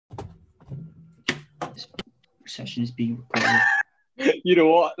This session is being recorded. You know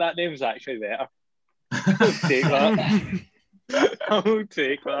what? That name's actually better. I'll take that. I'll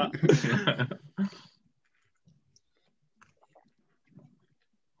take that.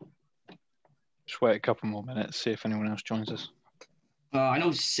 Just wait a couple more minutes, see if anyone else joins us. I know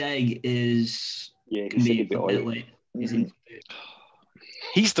Seg is Yeah, going to be a bit bit late.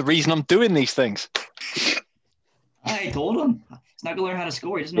 He's the reason I'm doing these things. I told him. He's not going to learn how to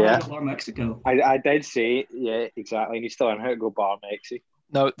score. He doesn't know how to bar Mexico. I did say, yeah, exactly. And he's still learning how to go bar Mexi.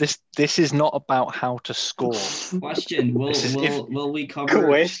 No, this is not about how to score. Question: Will we cover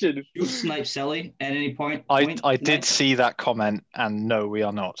question? Shoot Snipe Selly at any point? I did see that comment, and no, we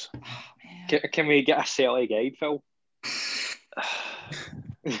are not. Oh, can we get a Celtic guide, Phil?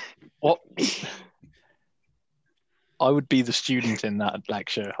 What? I would be the student in that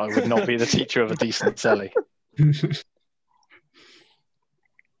lecture. I would not be the teacher of a decent Selly. You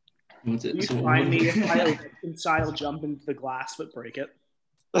find me if I reconcile jump into the glass but break it.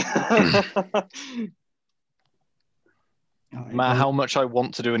 No matter how much I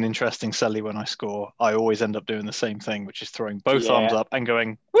want to do an interesting Selly when I score, I always end up doing the same thing, which is throwing both arms up and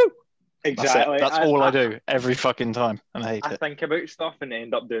going, woo! Exactly. That's all I do every fucking time, and I hate it. I think about stuff and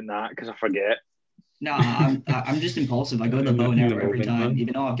end up doing that because I forget. No, I'm just impulsive. I go to the bow and arrow every time,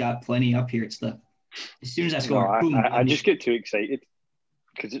 even though I've got plenty up here. It's as soon as I score, boom. I just get too excited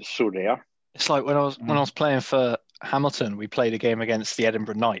because it's so rare. It's like when I was playing for Hamilton, we played a game against the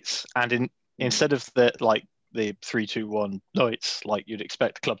Edinburgh Knights, and instead of the 3-2-1 Knights like you'd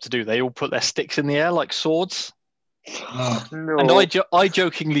expect the club to do, they all put their sticks in the air like swords. No. And I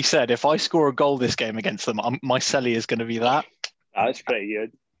jokingly said, if I score a goal this game against them, my Selly is going to be that. That's pretty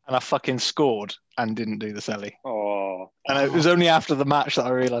good. And I fucking scored and didn't do the Selly. Oh. And it was only after the match that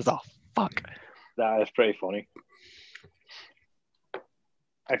I realised, oh, fuck. That is pretty funny.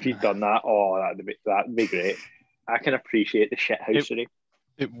 If you'd done that, that'd be great. I can appreciate the shithousery.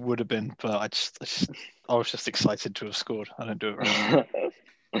 It would have been, but I was just excited to have scored. I don't do it right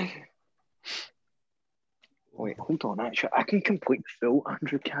now. Wait, hold on. Actually, I can complete full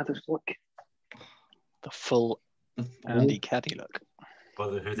Andrew Caddis look. The full Andy Caddy look. Oh,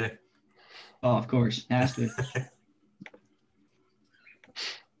 the hoodie. Oh, of course. Has to.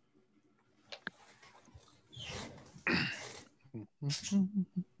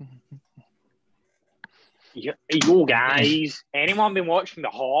 Yo, guys. Anyone been watching the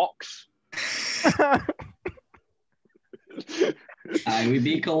Hawks? We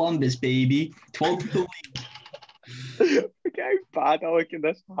beat Columbus, baby. 12 to Look how bad I look in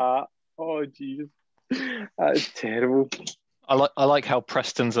this hat. Oh, Jesus. That is terrible. I like how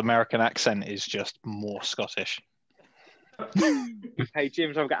Preston's American accent is just more Scottish. Hey,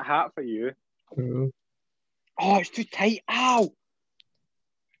 James, I've got a hat for you. Oh, it's too tight. Ow!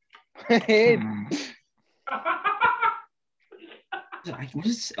 Head. What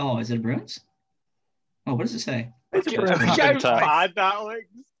is? Oh, is it Bruins? Oh, what does it say? Look how bad that looks.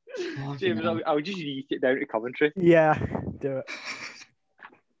 Oh, James, I'll just yeet it down to Coventry. Yeah, do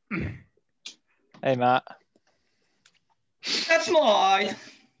it. Hey, Matt. That's mine.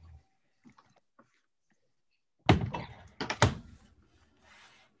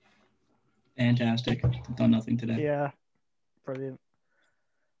 Fantastic. I've done nothing today. Yeah, brilliant.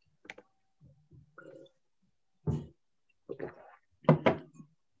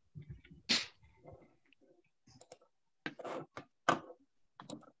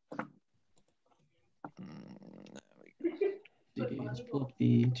 Let's pull up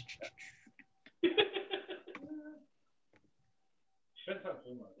the.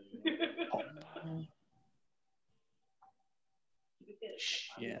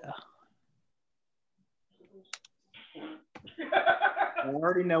 Yeah. I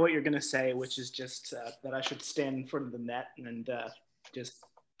already know what you're going to say, which is just that I should stand in front of the net and just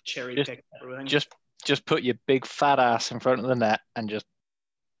cherry pick everything. Just put your big fat ass in front of the net and just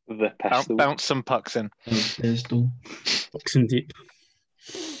bounce some pucks in. Pistol. Pucks in deep.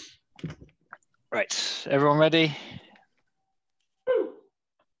 Right, everyone ready?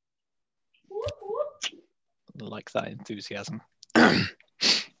 Like that enthusiasm.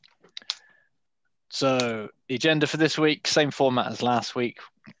 So, the agenda for this week, same format as last week.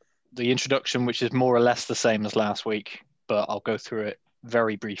 The introduction, which is more or less the same as last week, but I'll go through it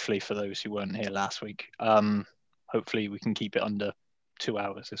very briefly for those who weren't here last week. Hopefully we can keep it under 2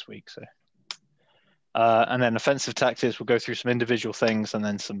 hours this week. So, and then offensive tactics, we'll go through some individual things and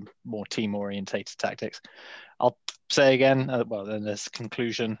then some more team-orientated tactics. I'll say again, then there's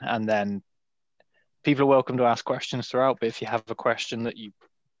conclusion, and then people are welcome to ask questions throughout, but if you have a question that you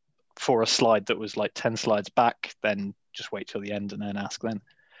for a slide that was like 10 slides back, then just wait till the end and then ask then.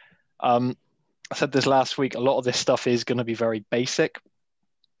 I said this last week, a lot of this stuff is going to be very basic.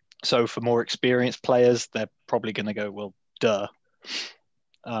 So for more experienced players, they're probably going to go, well, duh.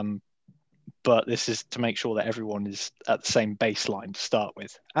 But this is to make sure that everyone is at the same baseline to start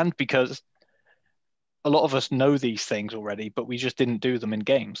with. And because a lot of us know these things already, but we just didn't do them in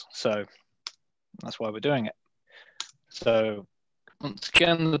games. So that's why we're doing it. So once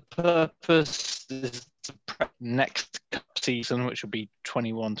again, the purpose is to prep next cup season, which will be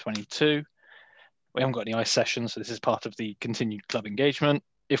 21-22. We haven't got any ice sessions, so this is part of the continued club engagement.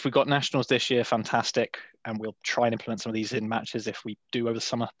 If we got nationals this year, fantastic. And we'll try and implement some of these in matches if we do over the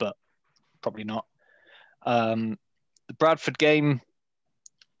summer, but probably not. The Bradford game,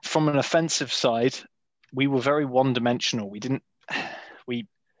 from an offensive side, we were very one-dimensional. We did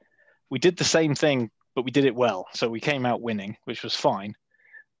the same thing, but we did it well. So we came out winning, which was fine.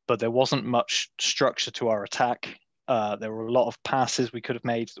 But there wasn't much structure to our attack. There were a lot of passes we could have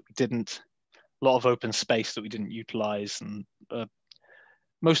made that we didn't. A lot of open space that we didn't utilize, and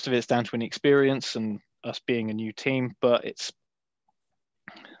most of it's down to inexperience and us being a new team. But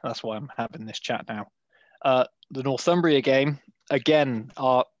that's why I'm having this chat now. The Northumbria game, again,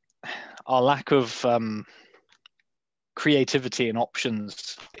 our lack of creativity and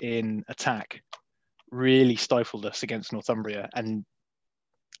options in attack really stifled us against Northumbria. And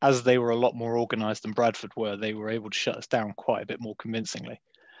as they were a lot more organised than Bradford were, they were able to shut us down quite a bit more convincingly.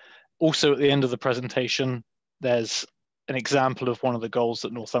 Also, at the end of the presentation, there's an example of one of the goals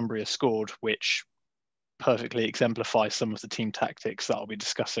that Northumbria scored, which perfectly exemplifies some of the team tactics that I'll be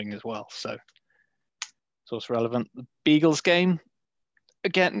discussing as well. So it's also relevant. The Beagles game,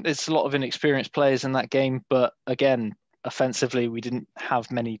 again, there's a lot of inexperienced players in that game, but again, offensively, we didn't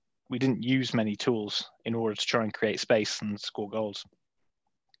use many tools in order to try and create space and score goals.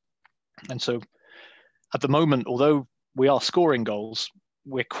 And so at the moment, although we are scoring goals,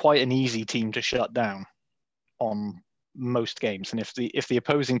 we're quite an easy team to shut down on most games. And if the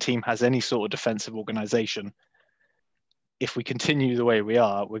opposing team has any sort of defensive organization, if we continue the way we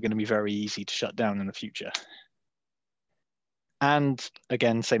are, we're going to be very easy to shut down in the future. And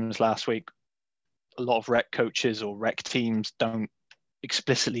again, same as last week, a lot of rec coaches or rec teams don't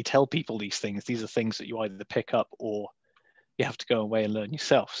explicitly tell people these things. These are things that you either pick up or you have to go away and learn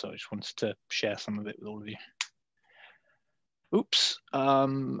yourself. So I just wanted to share some of it with all of you. Oops, how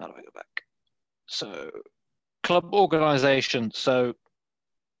do I go back? So club organization. So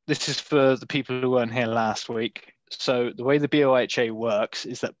this is for the people who weren't here last week. So the way the BOHA works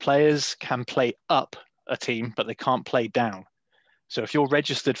is that players can play up a team, but they can't play down. So if you're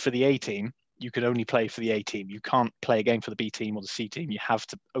registered for the A team, you can only play for the A team. You can't play a game for the B team or the C team. You have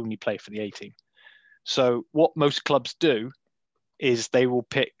to only play for the A team. So what most clubs do is they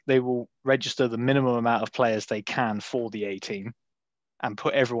will register the minimum amount of players they can for the A team and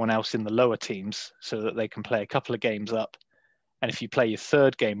put everyone else in the lower teams so that they can play a couple of games up. And if you play your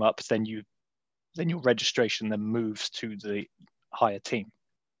third game up, then your registration then moves to the higher team.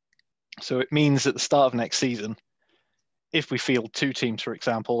 So it means at the start of next season, if we field two teams, for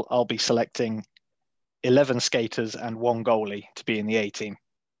example, I'll be selecting 11 skaters and 1 goalie to be in the A team.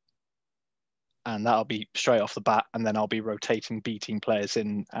 And that'll be straight off the bat. And then I'll be rotating B team players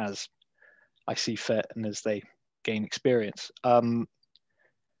in as I see fit and as they gain experience.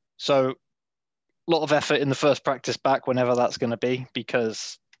 So a lot of effort in the first practice back, whenever that's going to be,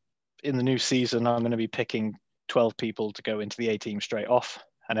 because in the new season, I'm going to be picking 12 people to go into the A team straight off,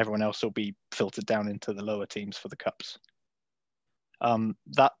 and everyone else will be filtered down into the lower teams for the cups.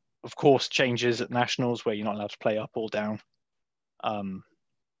 That, of course, changes at nationals where you're not allowed to play up or down.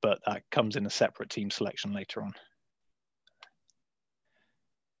 But that comes in a separate team selection later on.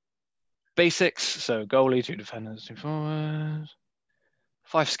 Basics, so goalie, 2 defenders, 2 forwards,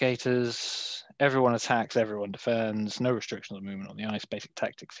 5 skaters, everyone attacks, everyone defends, no restrictions on movement on the ice, basic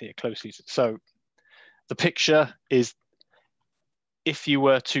tactics here closely. So the picture is, if you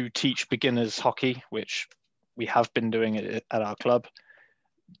were to teach beginners hockey, which we have been doing it at our club,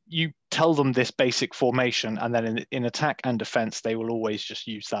 you tell them this basic formation, and then in attack and defense, they will always just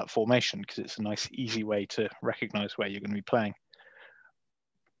use that formation because it's a nice, easy way to recognize where you're going to be playing.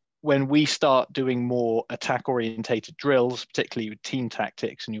 When we start doing more attack-orientated drills, particularly with team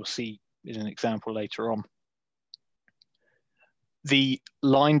tactics, and you'll see in an example later on, the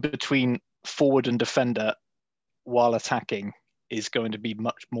line between forward and defender while attacking is going to be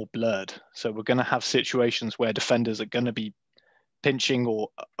much more blurred. So we're going to have situations where defenders are going to be pinching or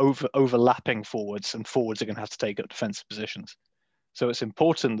overlapping forwards, and forwards are going to have to take up defensive positions. So it's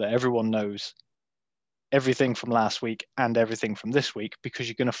important that everyone knows everything from last week and everything from this week, because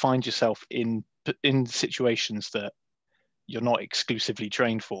you're going to find yourself in situations that you're not exclusively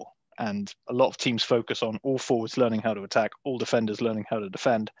trained for, And a lot of teams focus on all forwards learning how to attack, all defenders learning how to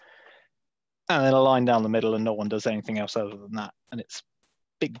defend, and then a line down the middle and no one does anything else other than that. And it's a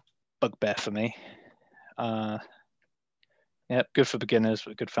big bugbear for me. Yeah, good for beginners,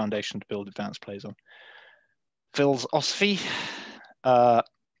 but a good foundation to build advanced plays on. Phil's Osfi,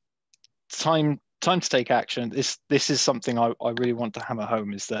 time to take action. This is something I really want to hammer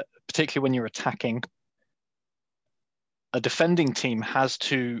home, is that particularly when you're attacking, a defending team has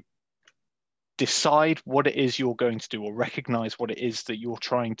to decide what it is you're going to do, or recognize what it is that you're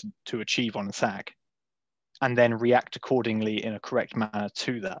trying to achieve on attack, and then react accordingly in a correct manner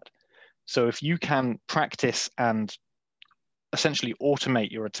to that. So if you can practice and essentially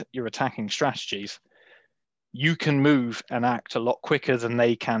automate your attacking strategies, you can move and act a lot quicker than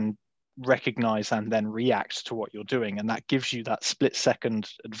they can recognize and then react to what you're doing. And that gives you that split second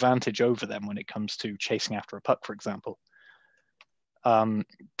advantage over them when it comes to chasing after a puck, for example.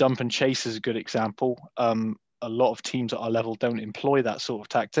 Dump and chase is a good example. A lot of teams at our level don't employ that sort of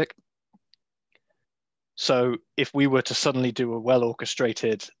tactic. So if we were to suddenly do a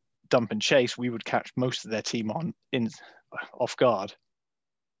well-orchestrated dump and chase, we would catch most of their team off guard.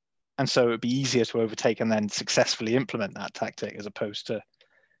 And so it'd be easier to overtake and then successfully implement that tactic, as opposed to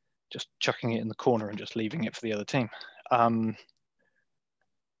just chucking it in the corner and just leaving it for the other team.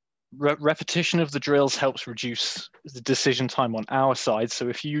 Repetition of the drills helps reduce the decision time on our side. So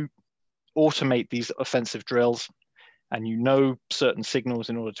if you automate these offensive drills and you know certain signals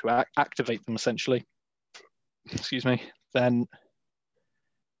in order to activate them, essentially, then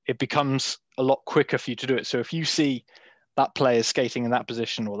it becomes a lot quicker for you to do it. So if you see that player is skating in that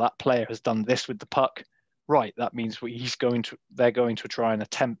position, or that player has done this with the puck, right, that means they're going to try and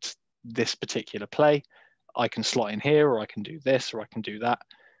attempt this particular play. I can slot in here, or I can do this, or I can do that.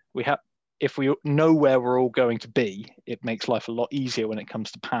 If we know where we're all going to be, it makes life a lot easier when it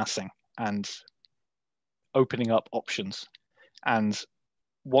comes to passing and opening up options. And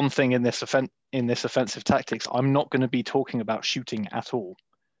one thing in this offensive tactics, I'm not going to be talking about shooting at all.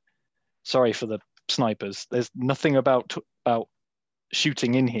 Sorry for the snipers. There's nothing about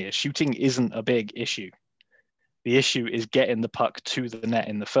shooting in here. Shooting isn't a big issue. The issue is getting the puck to the net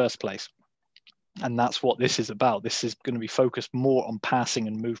in the first place. And that's what this is about. This is going to be focused more on passing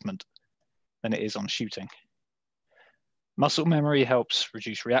and movement than it is on shooting. Muscle memory helps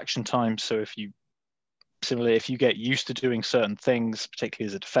reduce reaction time. So if you get used to doing certain things, particularly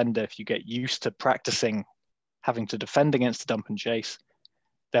as a defender, if you get used to practicing having to defend against a dump and chase,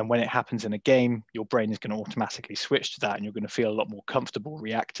 then when it happens in a game, your brain is going to automatically switch to that, and you're going to feel a lot more comfortable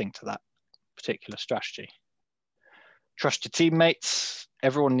reacting to that particular strategy. Trust your teammates.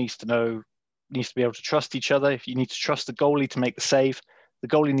 Everyone needs to be able to trust each other. If you need to trust the goalie to make the save, the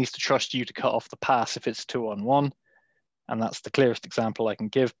goalie needs to trust you to cut off the pass if it's 2-on-1. And that's the clearest example I can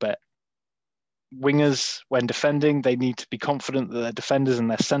give. But wingers, when defending, they need to be confident that their defenders and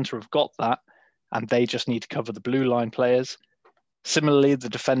their center have got that, and they just need to cover the blue line players. Similarly, the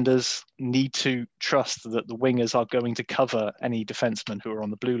defenders need to trust that the wingers are going to cover any defensemen who are on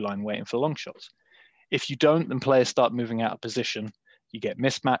the blue line waiting for long shots. If you don't, then players start moving out of position, you get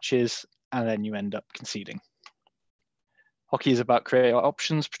mismatches, and then you end up conceding. Hockey is about creating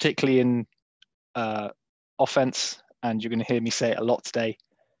options, particularly in offense, and you're going to hear me say it a lot today,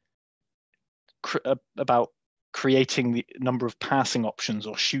 about creating the number of passing options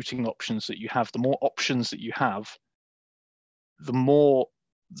or shooting options that you have. The more options that you have, the more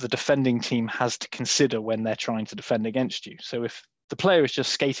the defending team has to consider when they're trying to defend against you. So if the player is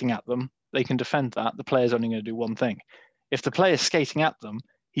just skating at them, they can defend that. The player's only going to do one thing. If the player's skating at them,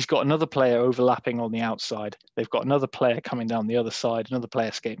 he's got another player overlapping on the outside. They've got another player coming down the other side, another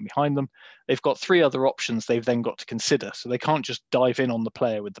player skating behind them. They've got 3 other options they've then got to consider. So they can't just dive in on the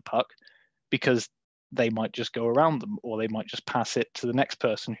player with the puck, because they might just go around them, or they might just pass it to the next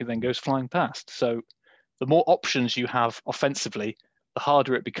person who then goes flying past. So the more options you have offensively, the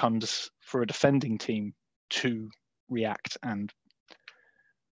harder it becomes for a defending team to react and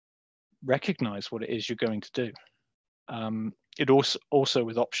recognize what it is you're going to do. It also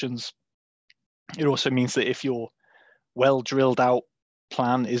with options, it also means that if your well drilled out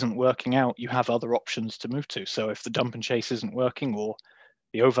plan isn't working out, you have other options to move to. So if the dump and chase isn't working, or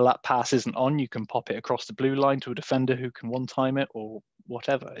the overlap pass isn't on, you can pop it across the blue line to a defender who can one-time it, or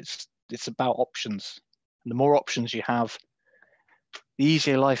whatever. It's about options. And the more options you have, the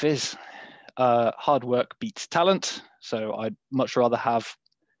easier life is. Hard work beats talent. So I'd much rather have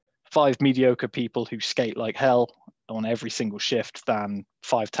 5 mediocre people who skate like hell on every single shift than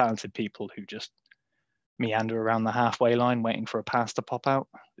 5 talented people who just meander around the halfway line waiting for a pass to pop out.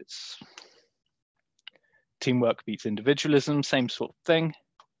 It's teamwork beats individualism, same sort of thing.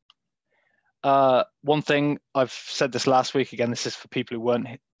 One thing, I've said this last week, again, this is for people who weren't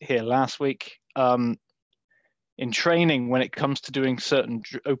here last week. In training, when it comes to doing certain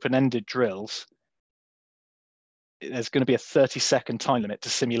open-ended drills, there's going to be a 30-second time limit to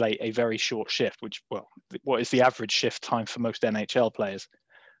simulate a very short shift, which, well, what is the average shift time for most NHL players?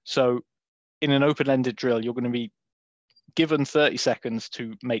 So in an open-ended drill, you're going to be given 30 seconds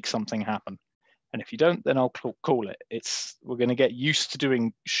to make something happen. And if you don't, then I'll call it. We're going to get used to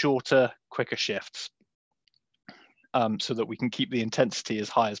doing shorter, quicker shifts so that we can keep the intensity as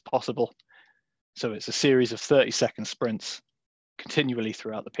high as possible. So it's a series of 30-second sprints continually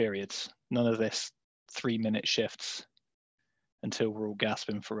throughout the periods. None of this 3-minute shifts until we're all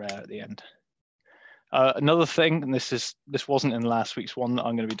gasping for air at the end. Another thing, and this wasn't in last week's one that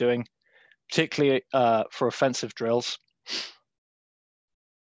I'm going to be doing, particularly for offensive drills,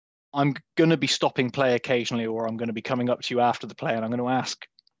 I'm going to be stopping play occasionally, or I'm going to be coming up to you after the play and I'm going to ask,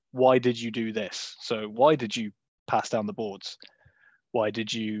 why did you do this? So why did you pass down the boards? Why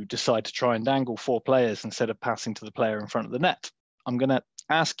did you decide to try and dangle 4 players instead of passing to the player in front of the net? I'm going to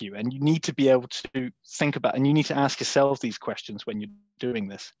ask you, and you need to be able to think about, and you need to ask yourself these questions when you're doing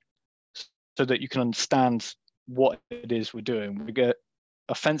this so that you can understand what it is we're doing.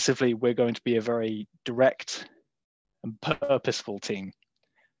 Offensively, we're going to be a very direct and purposeful team.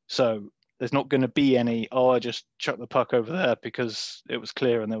 So there's not going to be any, I just chucked the puck over there because it was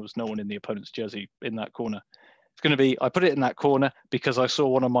clear and there was no one in the opponent's jersey in that corner. It's going to be, I put it in that corner because I saw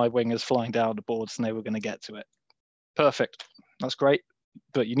one of my wingers flying down the boards and they were going to get to it. Perfect. That's great.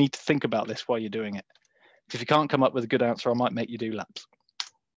 But you need to think about this while you're doing it. If you can't come up with a good answer, I might make you do laps.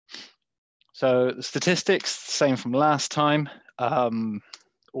 So the statistics, same from last time,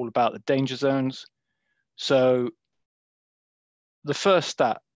 all about the danger zones. So the first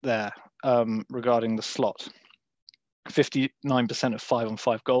stat there regarding the slot, 59% of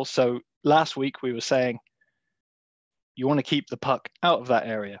 5-on-5 goals. So last week we were saying you want to keep the puck out of that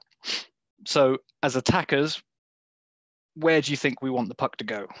area. So as attackers, where do you think we want the puck to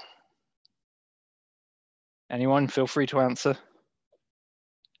go? Anyone, feel free to answer.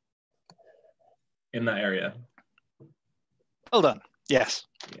 In that area. Well done. Yes.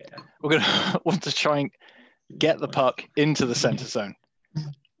 Yeah. We're going to want to try and get the puck into the center zone.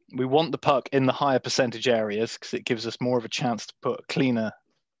 We want the puck in the higher percentage areas because it gives us more of a chance to put a cleaner,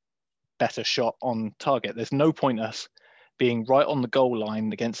 better shot on target. There's no point us being right on the goal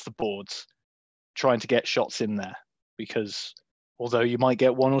line against the boards trying to get shots in there, because although you might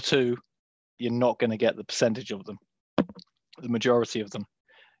get 1 or 2, you're not going to get the percentage of them, the majority of them.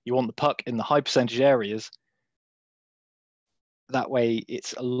 You want the puck in the high percentage areas. That way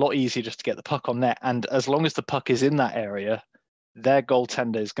it's a lot easier just to get the puck on net. And as long as the puck is in that area, their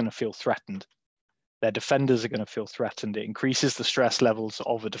goaltender is going to feel threatened. Their defenders are going to feel threatened. It increases the stress levels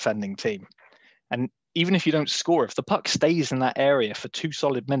of a defending team. And even if you don't score, if the puck stays in that area for 2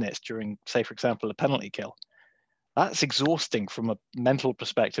 solid minutes during, say, for example, a penalty kill, that's exhausting from a mental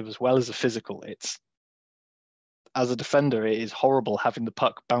perspective as well as a physical. It's, as a defender, it is horrible having the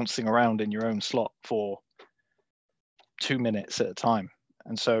puck bouncing around in your own slot for 2 minutes at a time.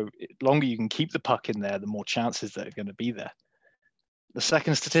 And so the longer you can keep the puck in there, the more chances that are going to be there. The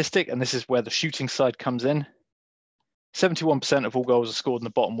second statistic, and this is where the shooting side comes in, 71% of all goals are scored in the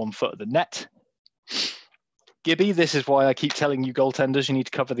bottom 1 foot of the net. Gibby, this is why I keep telling you goaltenders, you need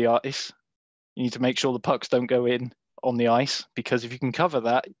to cover the ice. You need to make sure the pucks don't go in on the ice, because if you can cover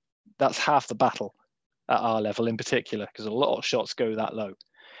that, that's half the battle at our level in particular, because a lot of shots go that low.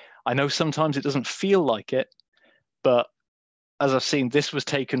 I know sometimes it doesn't feel like it, but as I've seen, this was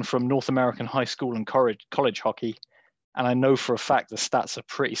taken from North American high school and college hockey, and I know for a fact the stats are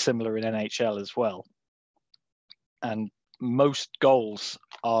pretty similar in NHL as well. And most goals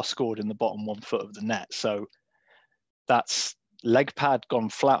are scored in the bottom 1 foot of the net. So that's leg pad gone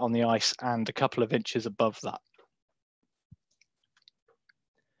flat on the ice and a couple of inches above that.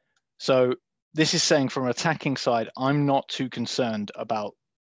 So this is saying from an attacking side, I'm not too concerned about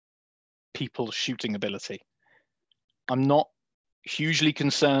people's shooting ability. I'm not hugely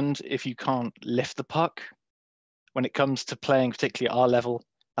concerned if you can't lift the puck. When it comes to playing, particularly at our level,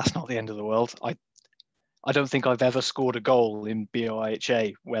 that's not the end of the world. I don't think I've ever scored a goal in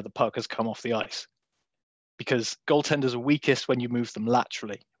BOIHA where the puck has come off the ice, because goaltenders are weakest when you move them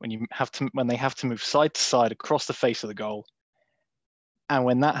laterally, when they have to move side to side across the face of the goal. And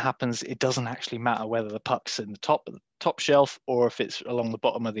when that happens, it doesn't actually matter whether the puck's in the top shelf or if it's along the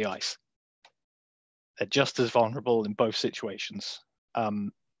bottom of the ice. They're just as vulnerable in both situations.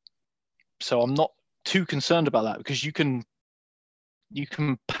 So I'm not too concerned about that, because you can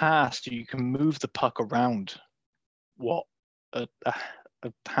move the puck around what a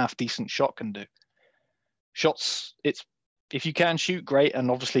a half decent shot can do. Shots, it's if you can shoot, great,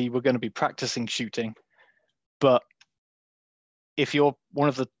 and obviously we're going to be practicing shooting. But if you're one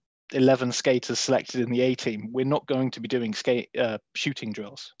of the 11 skaters selected in the A team, we're not going to be doing shooting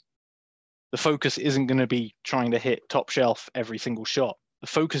drills. The focus isn't going to be trying to hit top shelf every single shot. The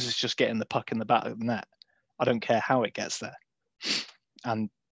focus is just getting the puck in the back of the net. I don't care how it gets there. And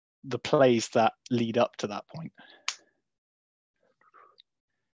the plays that lead up to that point.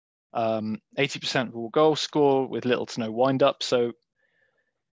 80% of all goals scored with little to no wind up. So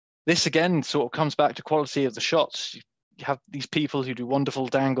this again sort of comes back to quality of the shots. You have these people who do wonderful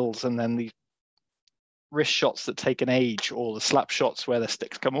dangles and then the wrist shots that take an age, or the slap shots where the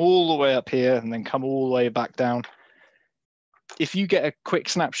sticks come all the way up here and then come all the way back down. If you get a quick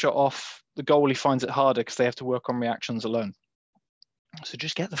snapshot off, the goalie finds it harder because they have to work on reactions alone. So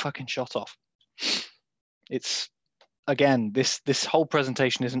just get the fucking shot off. It's, again, this whole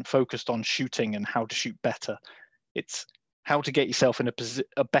presentation isn't focused on shooting and how to shoot better. It's how to get yourself in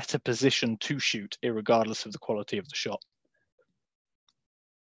a better position to shoot, irregardless of the quality of the shot.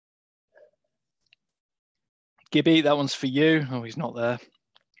 Gibby, that one's for you. Oh, he's not there.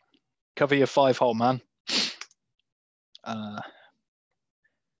 Cover your 5-hole, man.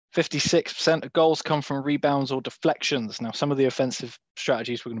 56% of goals come from rebounds or deflections. Now, some of the offensive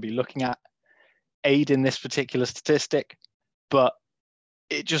strategies we're going to be looking at aid in this particular statistic, but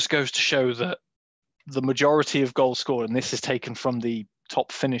it just goes to show that the majority of goals scored, and this is taken from the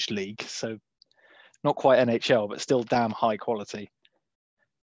top Finnish league, so not quite NHL, but still damn high quality.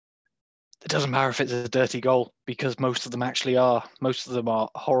 It doesn't matter if it's a dirty goal, because most of them actually are. Most of them are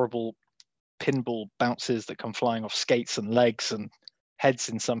horrible pinball bounces that come flying off skates and legs and heads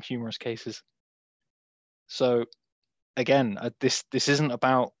in some humorous cases. So again, this isn't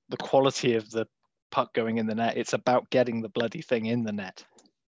about the quality of the puck going in the net. It's about getting the bloody thing in the net,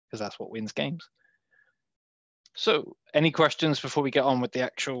 because that's what wins games. So any questions before we get on with the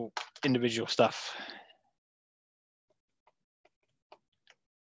actual individual stuff?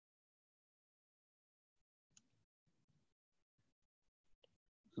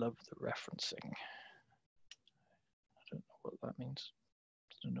 Love the referencing. I don't know what that means.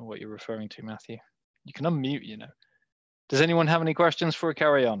 I don't know what you're referring to, Matthew. You can unmute, you know. Does anyone have any questions before we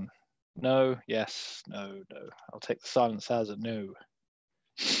carry on? No, yes, no, no. I'll take the silence as a no.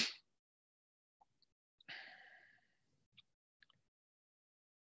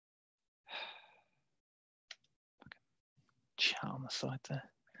 Chat on the side there.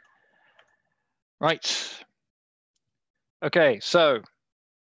 Right. Okay, so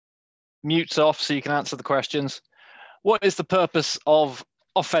mute's off so you can answer the questions. What is the purpose of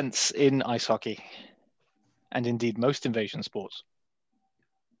offense in ice hockey? And indeed most invasion sports?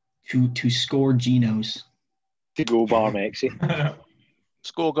 To score Genos. To go bar Mexi.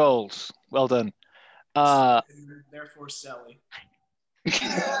 Score goals. Well done. Therefore, Sally.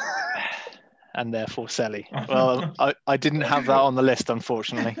 And therefore Selly. Well, I didn't have that on the list,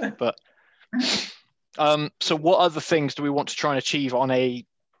 unfortunately. But so what other things do we want to try and achieve on a...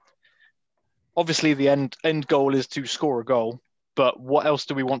 Obviously, the end goal is to score a goal, but what else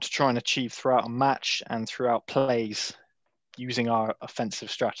do we want to try and achieve throughout a match and throughout plays using our offensive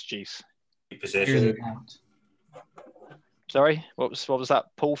strategies? Keep possession. Sorry, what was that?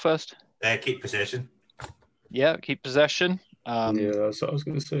 Paul first? Keep possession. Yeah, keep possession. Yeah, that's what I was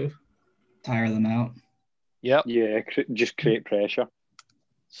going to say. Tire them out. Yep. Yeah, just create pressure.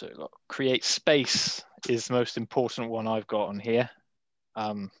 So look, create space is the most important one I've got on here.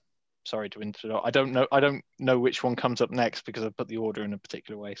 Sorry to interrupt. I don't know which one comes up next because I put the order in a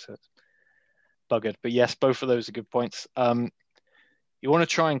particular way, so it's buggered. But yes, both of those are good points. You want to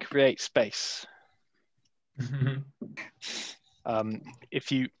try and create space.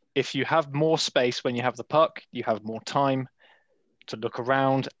 If you have more space when you have the puck, you have more time to look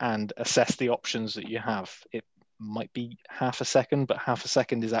around and assess the options that you have. It might be half a second, but half a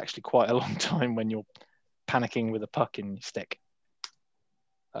second is actually quite a long time when you're panicking with a puck in your stick.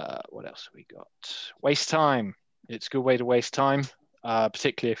 What else have we got? Waste time. It's a good way to waste time,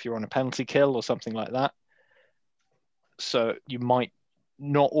 particularly if you're on a penalty kill or something like that. So you might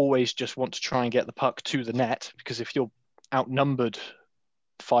not always just want to try and get the puck to the net, because if you're outnumbered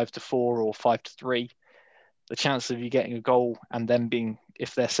 5-4 or 5-3, the chances of you getting a goal and them being,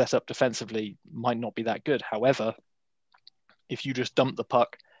 if they're set up defensively, might not be that good. However, if you just dump the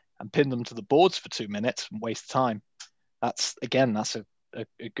puck and pin them to the boards for 2 minutes and waste time, that's a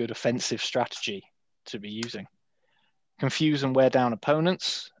good offensive strategy to be using. Confuse and wear down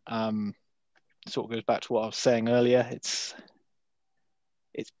opponents. Sort of goes back to what I was saying earlier. It's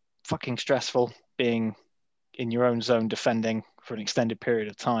fucking stressful being in your own zone defending for an extended period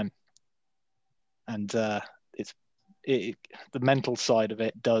of time. And the mental side of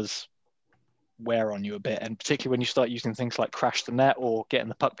it does wear on you a bit. And particularly when you start using things like crash the net or getting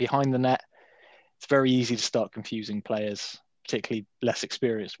the puck behind the net, it's very easy to start confusing players, particularly less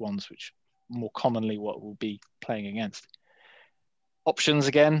experienced ones, which more commonly what we'll be playing against. Options,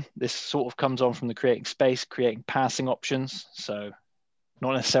 again, this sort of comes on from the creating space, creating passing options. So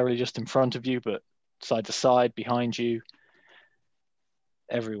not necessarily just in front of you, but side to side, behind you,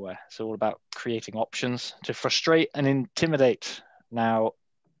 everywhere. So all about creating options to frustrate and intimidate. Now,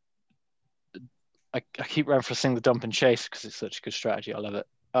 I keep referencing the dump and chase because it's such a good strategy. I love it.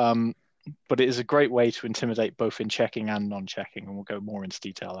 But it is a great way to intimidate both in checking and non-checking, and we'll go more into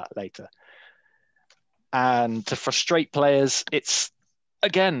detail that later. And to frustrate players, it's,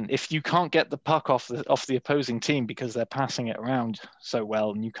 again, if you can't get the puck off the opposing team because they're passing it around so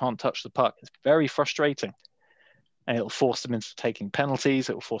well and you can't touch the puck, it's very frustrating. And it'll force them into taking penalties.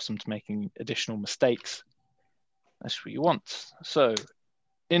 It will force them to making additional mistakes. That's what you want. So,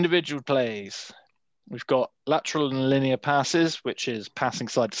 individual plays. We've got lateral and linear passes, which is passing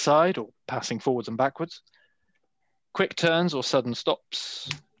side to side or passing forwards and backwards. Quick turns or sudden stops.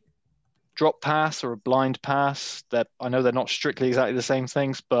 Drop pass or a blind pass. That I know they're not strictly exactly the same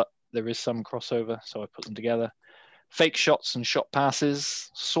things, but there is some crossover, so I put them together. Fake shots and shot passes.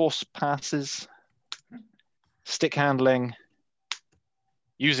 Source passes. Stick handling.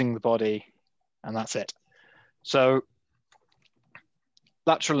 Using the body. And that's it. So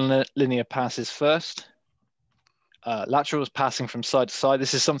lateral and linear passes first. Lateral is passing from side to side.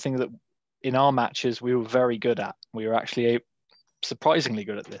 This is something that in our matches we were very good at. We were actually surprisingly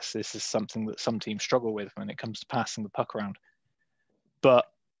good at this. This is something that some teams struggle with when it comes to passing the puck around. But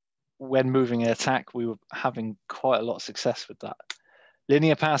when moving an attack, we were having quite a lot of success with that.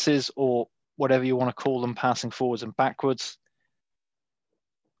 Linear passes, or whatever you want to call them, passing forwards and backwards,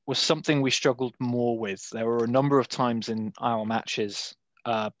 was something we struggled more with. There were a number of times in our matches,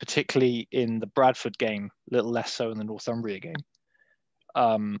 particularly in the Bradford game, a little less so in the Northumbria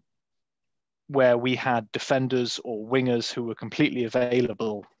game, where we had defenders or wingers who were completely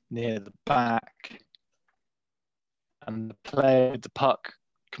available near the back, and the player with the puck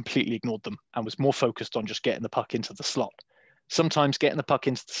completely ignored them and was more focused on just getting the puck into the slot. Sometimes getting the puck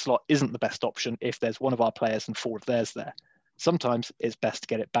into the slot isn't the best option if there's one of our players and four of theirs there. Sometimes it's best to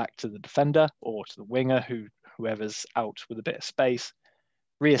get it back to the defender or to the winger, whoever's out with a bit of space,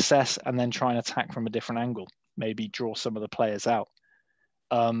 reassess, and then try and attack from a different angle, maybe draw some of the players out.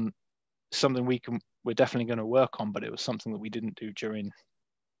 Something we're definitely going to work on, but it was something that we didn't do during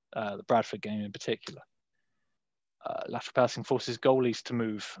the Bradford game in particular. Lateral passing forces goalies to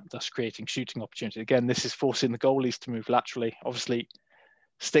move, thus creating shooting opportunity. Again, this is forcing the goalies to move laterally. Obviously,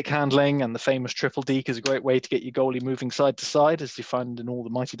 stick handling and the famous triple deke is a great way to get your goalie moving side to side, as you find in all the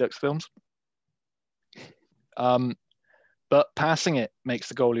Mighty Ducks films. But passing it makes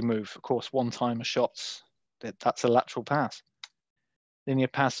the goalie move. Of course, one-timer shots, that's a lateral pass. Linear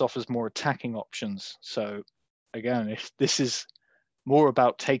pass offers more attacking options. So again, if this is more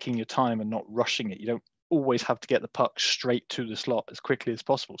about taking your time and not rushing it. You don't always have to get the puck straight to the slot as quickly as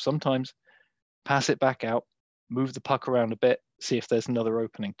possible. Sometimes pass it back out, move the puck around a bit, see if there's another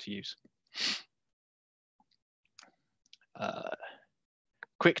opening to use.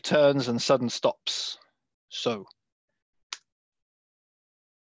 Quick turns and sudden stops. So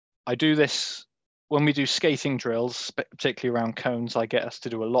I do this when we do skating drills, particularly around cones. I get us to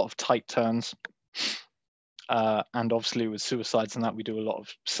do a lot of tight turns. And obviously with suicides and that, we do a lot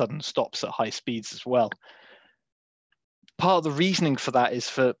of sudden stops at high speeds as well. Part of the reasoning for that is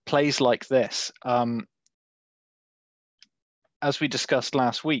for plays like this. As we discussed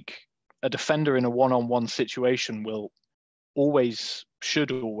last week, a defender in a one-on-one situation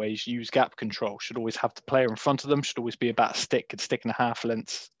should always use gap control, should always have the player in front of them, should always be about a stick and a half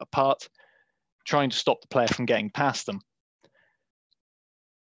lengths apart, trying to stop the player from getting past them.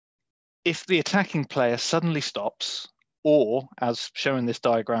 If the attacking player suddenly stops, or as shown in this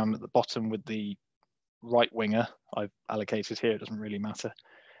diagram at the bottom with the right winger, I've allocated here, it doesn't really matter.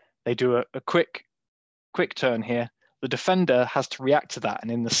 They do a quick turn here. The defender has to react to that. And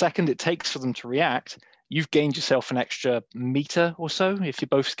in the second it takes for them to react, you've gained yourself an extra meter or so if you're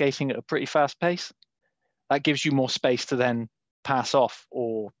both skating at a pretty fast pace. That gives you more space to then pass off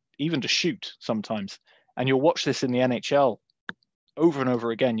or even to shoot sometimes. And you'll watch this in the NHL over and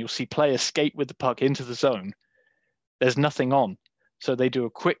over again. You'll see players skate with the puck into the zone. There's nothing on. So they do a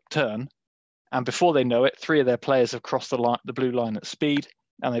quick turn, and before they know it, 3 of their players have crossed the blue line at speed,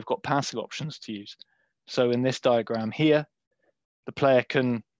 and they've got passing options to use. So in this diagram here, the player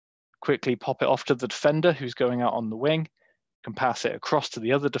can quickly pop it off to the defender who's going out on the wing, can pass it across to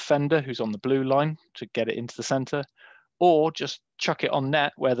the other defender who's on the blue line to get it into the centre, or just chuck it on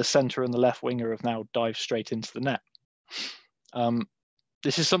net where the centre and the left winger have now dived straight into the net.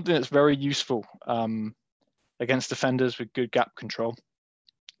 This is something that's very useful against defenders with good gap control,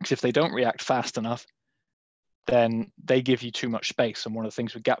 because if they don't react fast enough, then they give you too much space. And one of the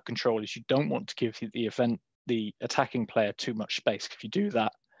things with gap control is you don't want to give the attacking player too much space. If you do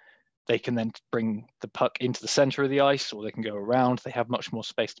that, they can then bring the puck into the center of the ice, or they can go around. They have much more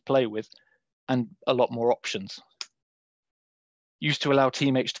space to play with and a lot more options. Used to allow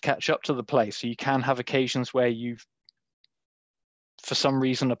teammates to catch up to the play. So you can have occasions where for some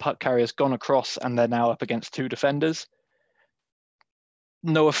reason, a puck carrier's gone across and they're now up against two defenders.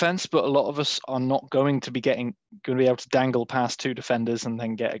 No offense, but a lot of us are not going to be able to dangle past two defenders and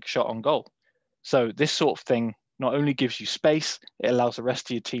then get a shot on goal. So this sort of thing not only gives you space, it allows the rest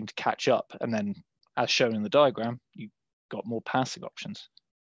of your team to catch up. And then, as shown in the diagram, you've got more passing options.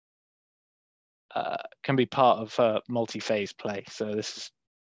 Can be part of multi-phase play. So this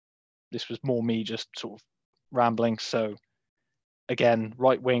was more me just sort of rambling. So again,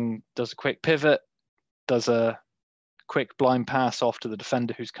 right wing does a quick pivot, does a quick blind pass off to the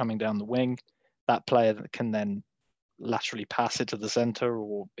defender who's coming down the wing. That player can then laterally pass it to the center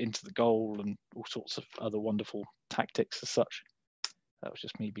or into the goal, and all sorts of other wonderful tactics as such. That was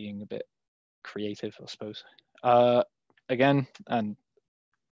just me being a bit creative, I suppose. Again, and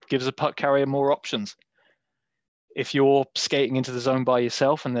gives a puck carrier more options. If you're skating into the zone by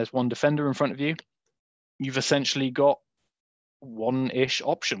yourself and there's one defender in front of you, you've essentially got one-ish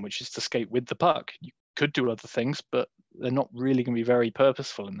option, which is to skate with the puck. You could do other things, but they're not really going to be very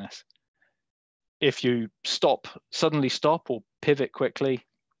purposeful in this. If you suddenly stop or pivot quickly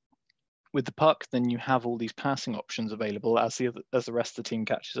with the puck, then you have all these passing options available as the rest of the team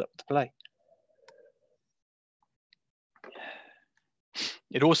catches up to play.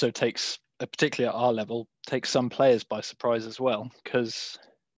 It also takes, particularly at our level, takes some players by surprise as well, because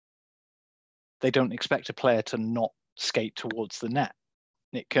they don't expect a player to not skate towards the net.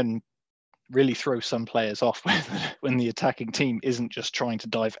 It can really throw some players off when the attacking team isn't just trying to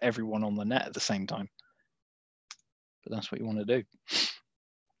dive everyone on the net at the same time. But that's what you want to do.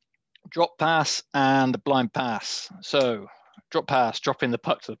 Drop pass and a blind pass. So drop pass, dropping the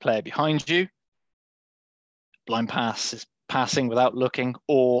puck to the player behind you. Blind pass is passing without looking,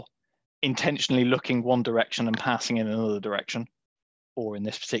 or intentionally looking one direction and passing in another direction. Or in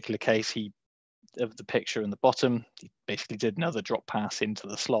this particular case, of the picture in the bottom, he basically did another drop pass into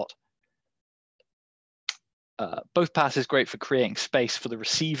the slot. Both passes great for creating space for the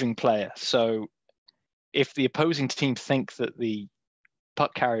receiving player. So if the opposing team think that the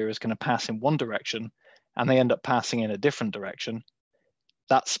puck carrier is going to pass in one direction and they end up passing in a different direction,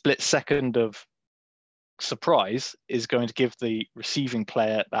 that split second of surprise is going to give the receiving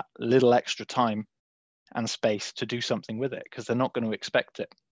player that little extra time and space to do something with it, because they're not going to expect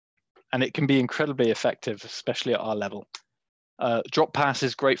it. And it can be incredibly effective, especially at our level. Drop pass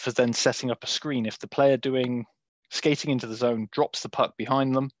is great for then setting up a screen. If the player skating into the zone drops the puck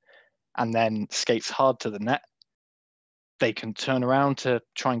behind them and then skates hard to the net, they can turn around to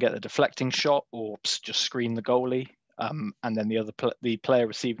try and get a deflecting shot or just screen the goalie. And then the player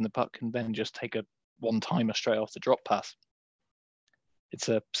receiving the puck can then just take a one-timer straight off the drop pass. It's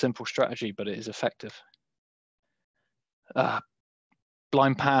a simple strategy, but it is effective.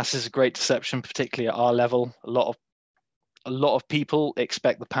 Blind pass is a great deception, particularly at our level. A lot of people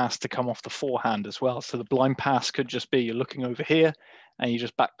expect the pass to come off the forehand as well. So the blind pass could just be you're looking over here and you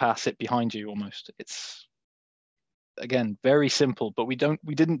just back pass it behind you almost. It's, again, very simple, but we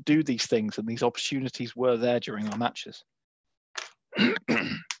didn't do these things, and these opportunities were there during our matches.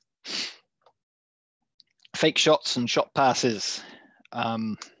 Fake shots and shot passes.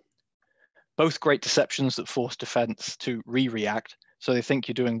 Both great deceptions that force defense to react. So they think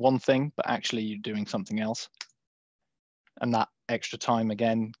you're doing one thing, but actually you're doing something else. And that extra time,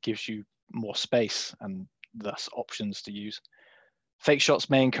 again, gives you more space and thus options to use. Fake shots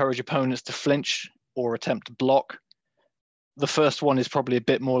may encourage opponents to flinch or attempt to block. The first one is probably a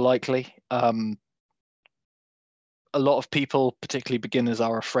bit more likely. A lot of people, particularly beginners,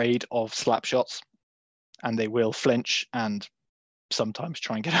 are afraid of slap shots, and they will flinch and sometimes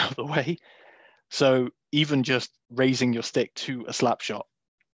try and get out of the way. So even just raising your stick to a slap shot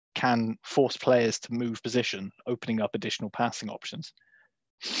can force players to move position, opening up additional passing options.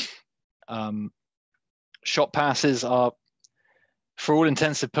 Shot passes are, for all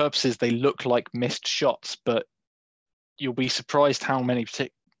intensive purposes, they look like missed shots, but you'll be surprised how many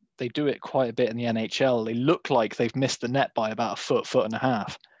they do it quite a bit in the NHL. They look like they've missed the net by about a foot and a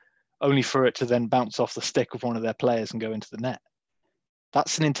half, only for it to then bounce off the stick of one of their players and go into the net.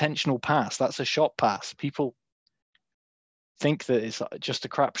 That's an intentional pass. That's a shot pass. People think that it's just a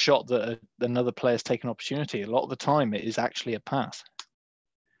crap shot that another player's taken opportunity. A lot of the time, it is actually a pass.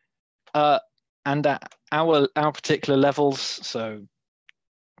 And at our particular levels, so,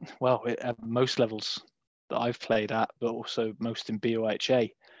 well, at most levels that I've played at, but also most in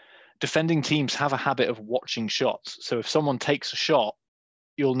BOHA, defending teams have a habit of watching shots. So if someone takes a shot,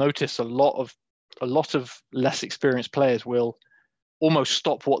 you'll notice a lot of less experienced players will almost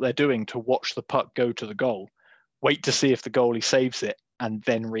stop what they're doing to watch the puck go to the goal, wait to see if the goalie saves it, and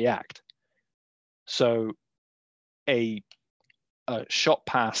then react. So a shot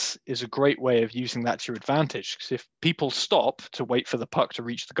pass is a great way of using that to your advantage, because if people stop to wait for the puck to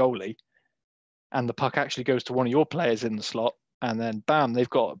reach the goalie and the puck actually goes to one of your players in the slot, and then bam, they've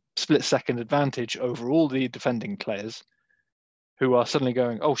got a split-second advantage over all the defending players who are suddenly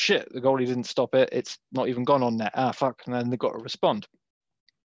going, oh shit, the goalie didn't stop it, it's not even gone on net, fuck, and then they've got to respond.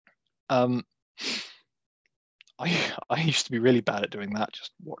 I used to be really bad at doing that,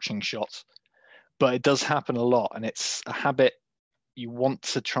 just watching shots, but it does happen a lot, and it's a habit you want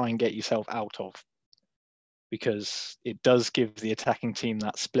to try and get yourself out of, because it does give the attacking team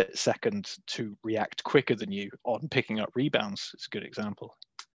that split second to react quicker than you on picking up rebounds. It's a good example.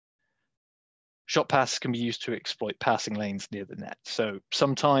 Shot passes can be used to exploit passing lanes near the net. So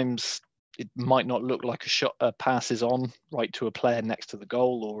sometimes it might not look like a pass is on right to a player next to the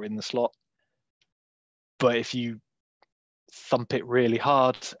goal or in the slot. But if you thump it really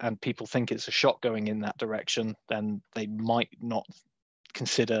hard and people think it's a shot going in that direction, then they might not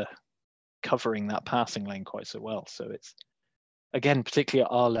consider covering that passing lane quite so well. So it's, again, particularly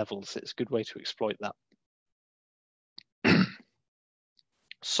at our levels, it's a good way to exploit that.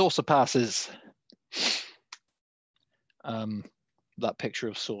 Saucer passes. That picture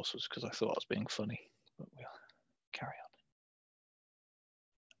of Sauce was because I thought I was being funny, but we'll carry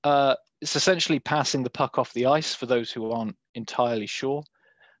on. It's essentially passing the puck off the ice for those who aren't entirely sure.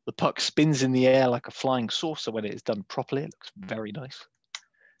 The puck spins in the air like a flying saucer when it is done properly. It looks very nice,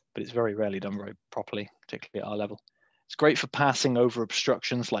 but it's very rarely done very properly, particularly at our level. It's great for passing over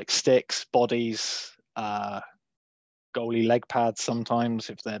obstructions like sticks, bodies, goalie leg pads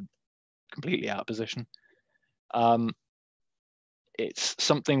sometimes if they're completely out of position. It's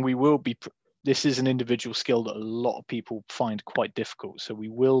something we will be, this is an individual skill that a lot of people find quite difficult. So we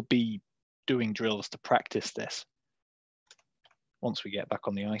will be doing drills to practice this once we get back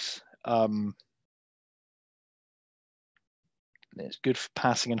on the ice. It's good for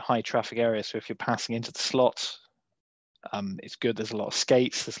passing in high traffic areas. So if you're passing into the slots, it's good. There's a lot of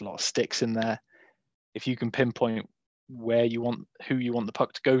skates, there's a lot of sticks in there. If you can pinpoint who you want the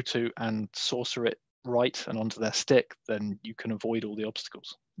puck to go to and saucer it right and onto their stick, then you can avoid all the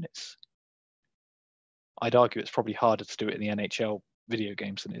obstacles. I'd argue it's probably harder to do it in the NHL video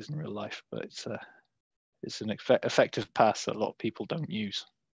games than it is in real life, but it's an effective pass that a lot of people don't use.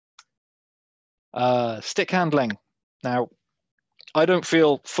 Stick handling. Now, I don't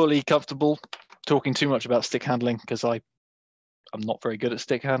feel fully comfortable talking too much about stick handling because I'm not very good at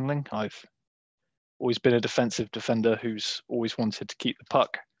stick handling. I've always been a defensive defender who's always wanted to keep the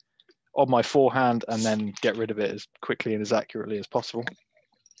puck on my forehand and then get rid of it as quickly and as accurately as possible.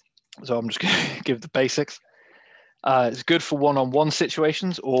 So I'm just going to give the basics. It's good for one-on-one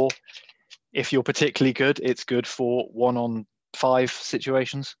situations, or if you're particularly good, it's good for 1-on-5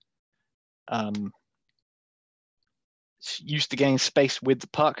 situations. It's used to gain space with the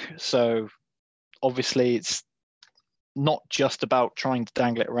puck. So obviously it's not just about trying to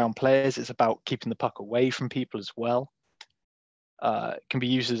dangle it around players, it's about keeping the puck away from people as well. It can be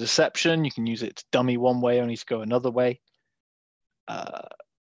used as deception. You can use it to dummy one way only to go another way.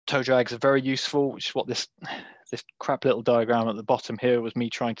 Toe drags are very useful, which is what this crap little diagram at the bottom here was me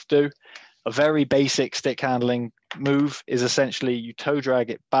trying to do. A very basic stick handling move is essentially you toe drag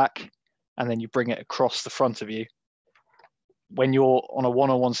it back and then you bring it across the front of you. When you're on a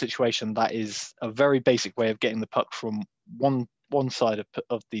one-on-one situation, that is a very basic way of getting the puck from one side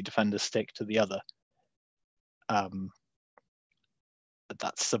of the defender's stick to the other.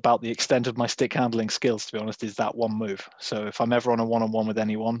 That's about the extent of my stick handling skills, to be honest, is that one move. So if I'm ever on a one-on-one with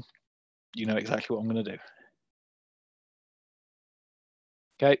anyone, you know exactly what I'm going to do.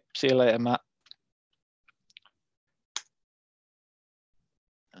 Okay, see you later, Matt.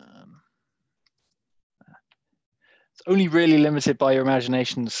 It's only really limited by your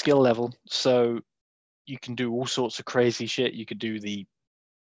imagination and skill level, so you can do all sorts of crazy shit. You could do the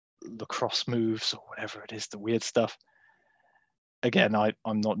lacrosse moves or whatever it is, the weird stuff. Again,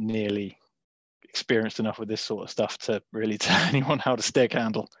 I'm not nearly experienced enough with this sort of stuff to really tell anyone how to stick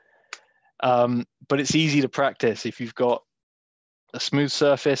handle. But it's easy to practice if you've got a smooth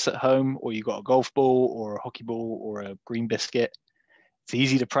surface at home, or you've got a golf ball or a hockey ball or a green biscuit. It's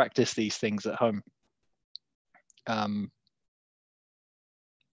easy to practice these things at home. And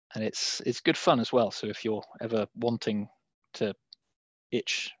it's good fun as well. So if you're ever wanting to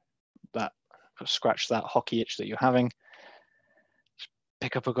scratch that hockey itch that you're having, just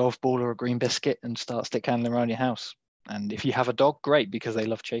pick up a golf ball or a green biscuit and start stick handling around your house. And if you have a dog, great, because they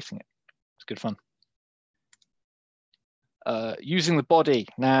love chasing it. It's good fun. Using the body.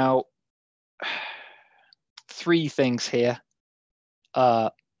 Now, 3 things here.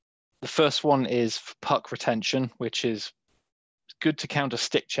 The first one is puck retention, which is good to counter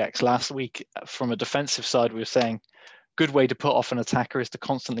stick checks. Last week, from a defensive side, we were saying good way to put off an attacker is to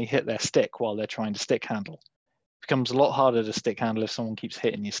constantly hit their stick while they're trying to stick handle. It becomes a lot harder to stick handle if someone keeps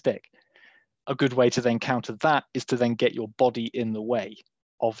hitting your stick. A good way to then counter that is to then get your body in the way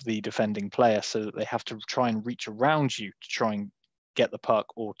of the defending player so that they have to try and reach around you to try and get the puck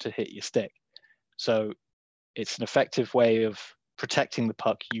or to hit your stick. So it's an effective way of protecting the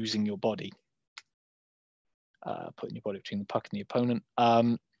puck using your body. Putting your body between the puck and the opponent.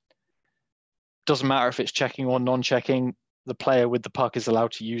 Doesn't matter if it's checking or non-checking, the player with the puck is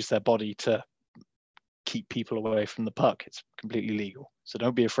allowed to use their body to keep people away from the puck. It's completely legal. So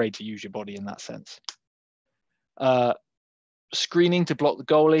don't be afraid to use your body in that sense. Screening to block the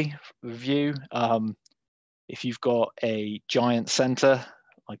goalie view. If you've got a giant center,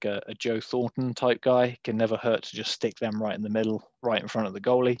 like a Joe Thornton type guy, it can never hurt to just stick them right in the middle, right in front of the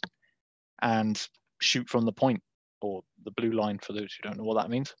goalie, and shoot from the point, or the blue line for those who don't know what that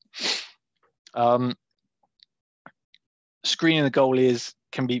means. Screening the goalie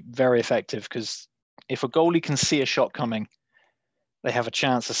can be very effective, because if a goalie can see a shot coming, they have a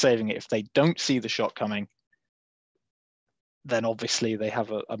chance of saving it. If they don't see the shot coming, then obviously they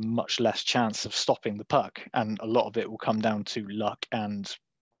have a much less chance of stopping the puck, and a lot of it will come down to luck and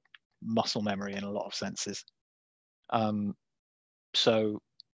muscle memory in a lot of senses. So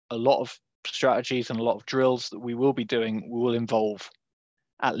a lot of strategies and a lot of drills that we will be doing will involve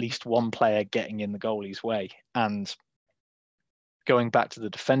at least one player getting in the goalie's way. And going back to the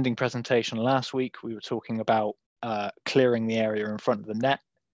defending presentation last week, we were talking about clearing the area in front of the net.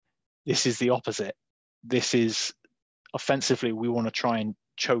 This is the opposite. This is offensively, we want to try and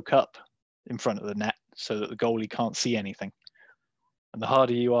choke up in front of the net so that the goalie can't see anything. And the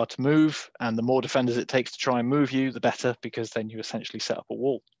harder you are to move and the more defenders it takes to try and move you, the better, because then you essentially set up a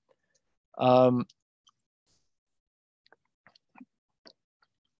wall.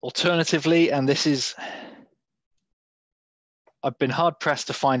 Alternatively, and this is, I've been hard pressed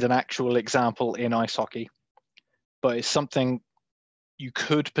to find an actual example in ice hockey, but it's something you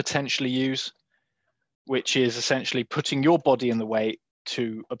could potentially use, which is essentially putting your body in the way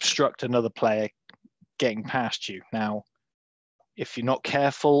to obstruct another player getting past you. Now, if you're not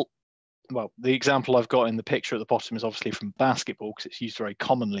careful, well, the example I've got in the picture at the bottom is obviously from basketball, because it's used very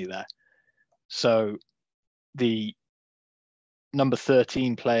commonly there. So the number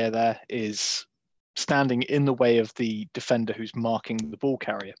 13 player there is standing in the way of the defender who's marking the ball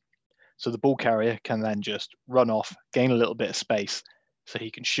carrier. So the ball carrier can then just run off, gain a little bit of space, so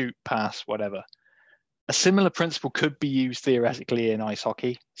he can shoot, pass, whatever. A similar principle could be used theoretically in ice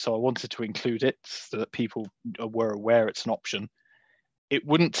hockey, so I wanted to include it so that people were aware it's an option. It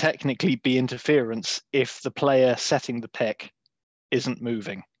wouldn't technically be interference if the player setting the pick isn't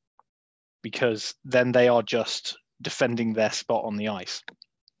moving, because then they are just defending their spot on the ice.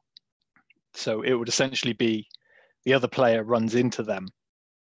 So it would essentially be the other player runs into them.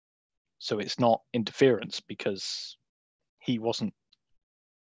 So it's not interference because he wasn't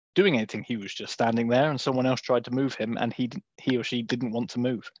doing anything. He was just standing there and someone else tried to move him and he or she didn't want to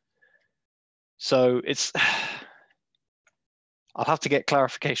move. So it's, I'll have to get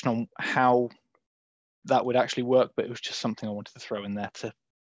clarification on how that would actually work, but it was just something I wanted to throw in there to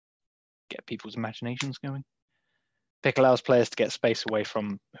get people's imaginations going. Pick allows players to get space away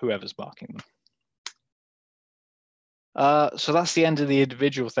from whoever's marking them. So that's the end of the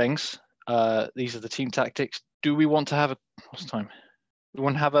individual things. These are the team tactics. Do we want to have what's the time? We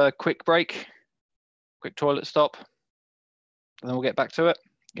want to have a quick break, quick toilet stop, and then we'll get back to it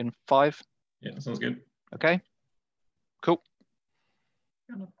in 5. Yeah, that sounds good. Okay, cool.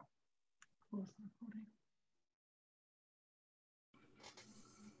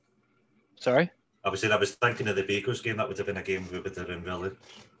 Sorry? I was thinking of the Bakers game. That would have been a game we could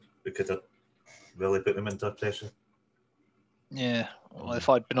have really put them into pressure. Yeah, well, if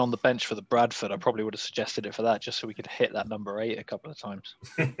I'd been on the bench for the Bradford, I probably would have suggested it for that, just so we could hit that number 8 a couple of times.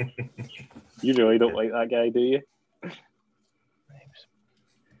 You really don't like that guy, do you?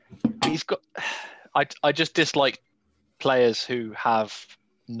 He's got. I just dislike players who have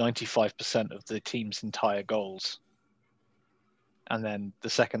 95% of the team's entire goals, and then the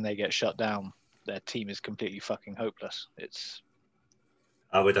second they get shut down, their team is completely fucking hopeless.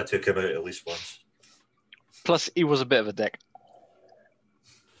 I would have took him out at least once. Plus, he was a bit of a dick.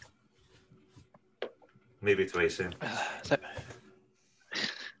 Maybe twice.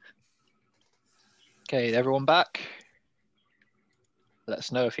 Okay, everyone back? Let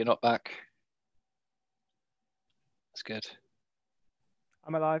us know if you're not back. That's good.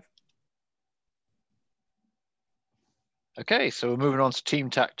 I'm alive. Okay, so we're moving on to team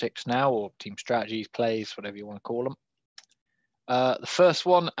tactics now, or team strategies, plays, whatever you want to call them. The first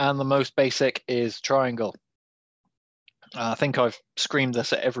one and the most basic is triangle. I think I've screamed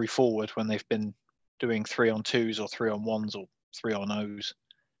this at every forward when they've been doing 3-on-2s or 3-on-1s or 3-on-0s.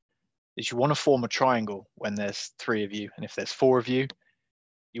 Is you want to form a triangle when there's 3 of you, and if there's 4 of you,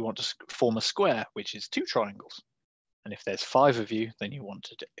 you want to form a square, which is 2 triangles. And if there's 5 of you, then you want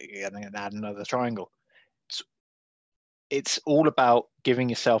to add another triangle. It's all about giving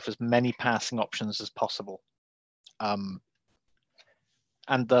yourself as many passing options as possible, and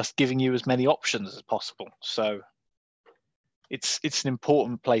thus giving you as many options as possible. So it's an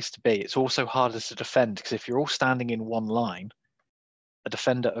important place to be. It's also harder to defend because if you're all standing in one line, a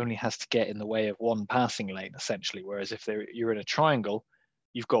defender only has to get in the way of one passing lane, essentially. Whereas if you're in a triangle,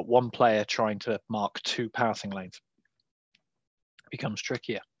 you've got one player trying to mark 2 passing lanes. It becomes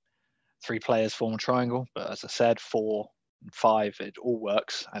trickier. 3 players form a triangle, but as I said, 4 and 5, it all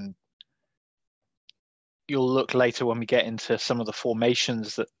works. And you'll look later when we get into some of the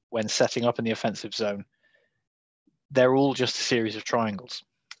formations that when setting up in the offensive zone, they're all just a series of triangles.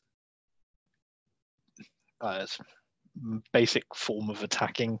 It's a basic form of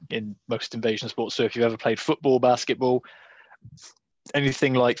attacking in most invasion sports. So if you've ever played football, basketball,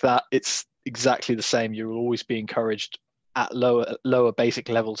 anything like that, it's exactly the same. You will always be encouraged at lower basic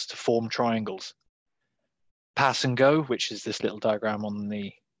levels to form triangles. Pass and go, which is this little diagram on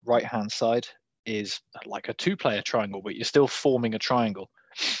the right-hand side, is like a 2-player triangle, but you're still forming a triangle.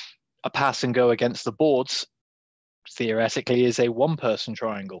 A pass and go against the boards theoretically is a 1-person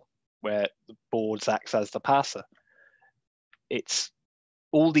triangle where the boards acts as the passer. It's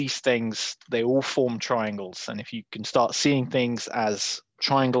all these things, they all form triangles. And if you can start seeing things as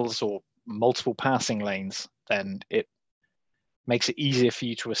triangles or multiple passing lanes, then it makes it easier for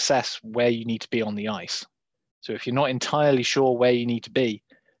you to assess where you need to be on the ice. So if you're not entirely sure where you need to be,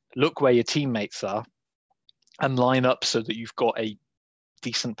 look where your teammates are and line up so that you've got a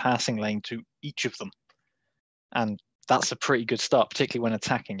decent passing lane to each of them. And that's a pretty good start, particularly when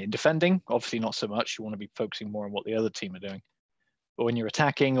attacking. In defending, obviously not so much. You want to be focusing more on what the other team are doing. But when you're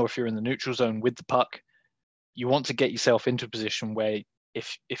attacking, or if you're in the neutral zone with the puck, you want to get yourself into a position where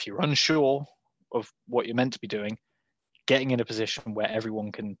if you're unsure of what you're meant to be doing, getting in a position where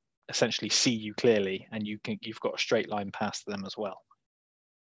everyone can essentially see you clearly and you've got a straight line past them as well.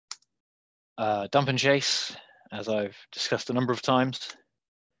 Dump and chase, as I've discussed a number of times.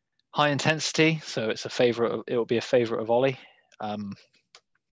 High intensity, so it's it'll be a favorite of Ollie.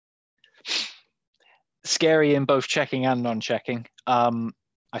 Scary in both checking and non-checking.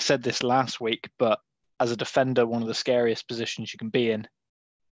 I said this last week, but as a defender, one of the scariest positions you can be in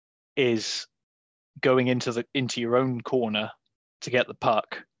is going into your own corner to get the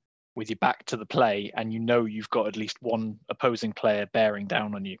puck with your back to the play, and you know you've got at least one opposing player bearing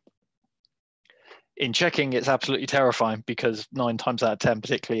down on you. In checking, it's absolutely terrifying because 9 times out of 10,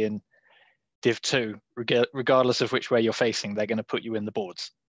 particularly in Div 2, regardless of which way you're facing, they're going to put you in the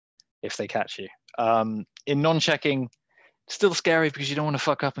boards if they catch you. In non-checking, still scary because you don't want to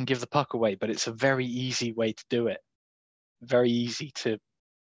fuck up and give the puck away, but it's a very easy way to do it. Very easy to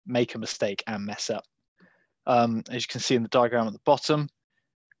make a mistake and mess up. As you can see in the diagram at the bottom,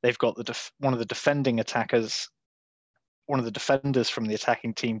 they've got one of the defending attackers, one of the defenders from the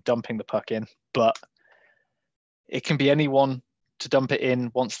attacking team dumping the puck in, but it can be anyone to dump it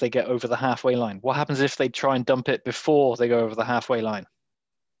in once they get over the halfway line. What happens if they try and dump it before they go over the halfway line?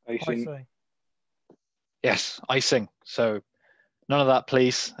 Icing. Yes, icing. So none of that,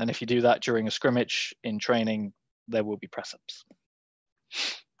 please. And if you do that during a scrimmage in training, there will be press-ups.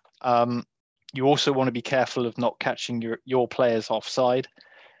 You also want to be careful of not catching your players offside.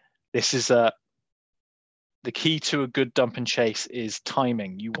 This is the key to a good dump and chase is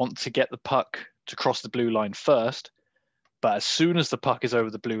timing. You want to get the puck to cross the blue line first, but as soon as the puck is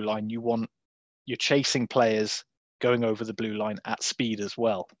over the blue line, you're chasing players going over the blue line at speed as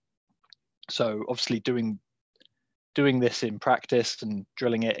well. So obviously doing this in practice and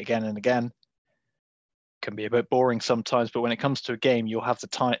drilling it again and again can be a bit boring sometimes, but when it comes to a game, you'll have the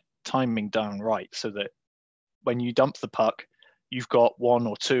timing down right so that when you dump the puck, you've got one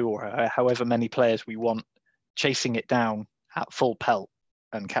or two or however many players we want chasing it down at full pelt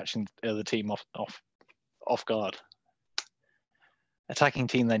and catching the other team off guard. Attacking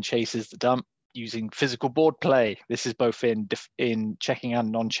team then chases the dump using physical board play. This is both in checking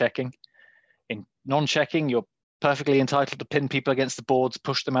and non-checking. In non-checking, you're perfectly entitled to pin people against the boards,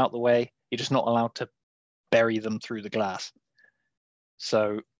 push them out the way. You're just not allowed to bury them through the glass.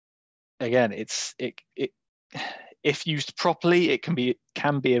 So again, if used properly, it can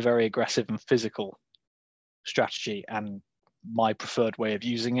be a very aggressive and physical strategy. And my preferred way of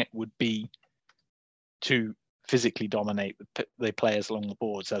using it would be to physically dominate the players along the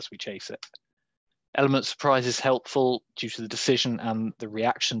boards as we chase it. Element surprise is helpful due to the decision and the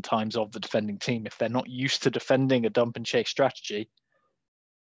reaction times of the defending team. If they're not used to defending a dump and chase strategy,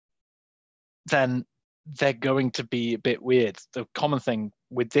 then they're going to be a bit weird. The common thing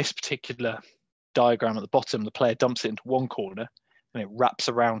with this particular diagram at the bottom, the player dumps it into one corner and it wraps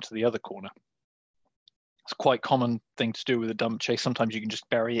around to the other corner. It's quite a common thing to do with a dump chase. Sometimes you can just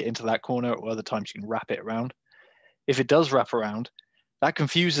bury it into that corner, or other times you can wrap it around. If it does wrap around, that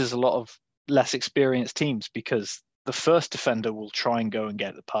confuses a lot of less experienced teams because the first defender will try and go and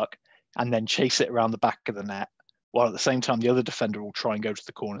get the puck and then chase it around the back of the net, while at the same time the other defender will try and go to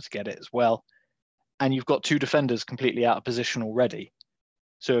the corner to get it as well. And you've got two defenders completely out of position already.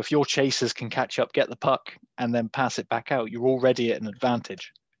 So if your chasers can catch up, get the puck, and then pass it back out, you're already at an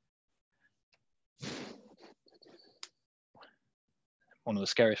advantage. One of the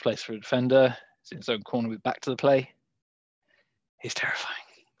scariest places for a defender is in his own corner with back to the play. He's terrifying,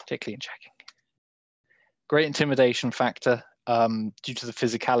 particularly in checking. Great intimidation factor due to the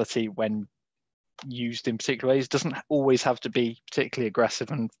physicality when used in particular ways. Doesn't always have to be particularly aggressive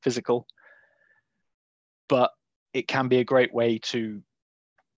and physical, but it can be a great way to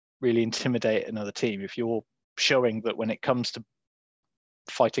really intimidate another team. If you're showing that when it comes to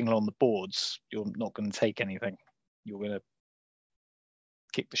fighting along the boards, you're not going to take anything. You're going to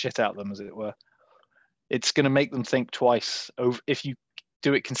kick the shit out of them, as it were. It's going to make them think twice. If you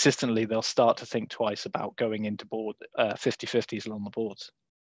do it consistently, they'll start to think twice about going into board 50-50s along the boards.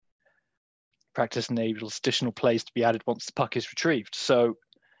 Practice enables additional plays to be added once the puck is retrieved. So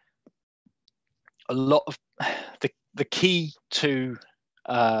a lot of the key to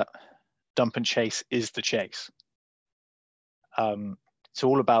dump and chase is the chase. It's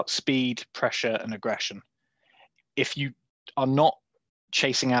all about speed, pressure, and aggression. If you are not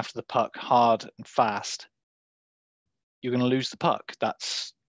chasing after the puck hard and fast, you're going to lose the puck.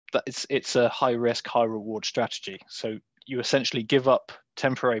 It's a high risk, high reward strategy. So you essentially give up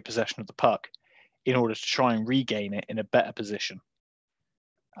temporary possession of the puck in order to try and regain it in a better position.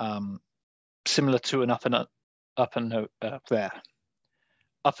 Similar to an up and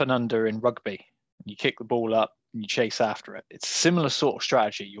under in rugby. You kick the ball up and you chase after it. It's a similar sort of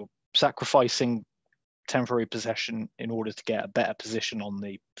strategy. You're sacrificing temporary possession in order to get a better position on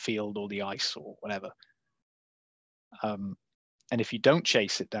the field or the ice or whatever. And if you don't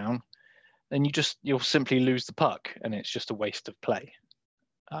chase it down, then you'll simply lose the puck and it's just a waste of play.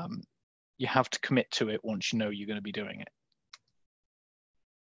 You have to commit to it once you know you're going to be doing it.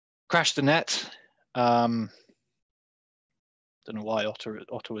 Crash the net. Don't know why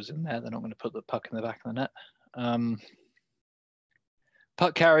Ottawa's in there. They're not going to put the puck in the back of the net.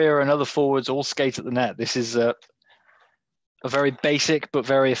 Puck carrier and other forwards all skate at the net. This is a very basic but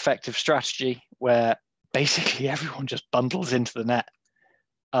very effective strategy where basically everyone just bundles into the net.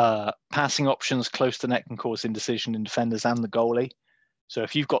 Passing options close to the net can cause indecision in defenders and the goalie. So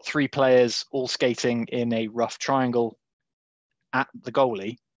if you've got three players all skating in a rough triangle at the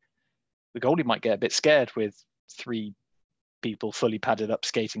goalie might get a bit scared with three people fully padded up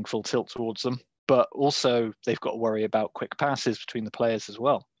skating full tilt towards them, but also they've got to worry about quick passes between the players as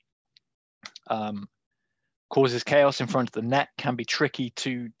well. Causes chaos in front of the net, can be tricky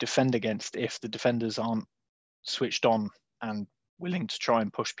to defend against if the defenders aren't switched on and willing to try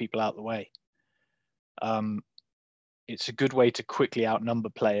and push people out of the way. It's a good way to quickly outnumber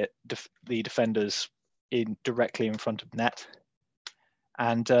the defenders directly in front of net,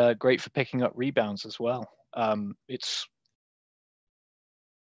 and great for picking up rebounds as well.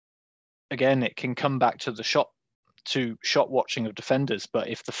 Again, it can come back to the shot watching of defenders, but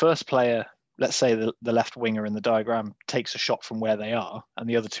if the first player, let's say the left winger in the diagram, takes a shot from where they are and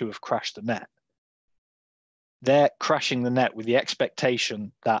the other two have crashed the net, they're crashing the net with the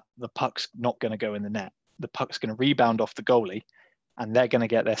expectation that the puck's not going to go in the net. The puck's going to rebound off the goalie and they're going to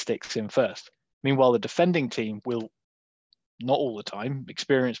get their sticks in first. Meanwhile, the defending team will, not all the time,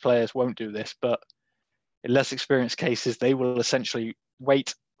 experienced players won't do this, but in less experienced cases, they will essentially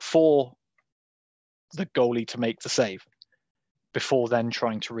wait for the goalie to make the save before then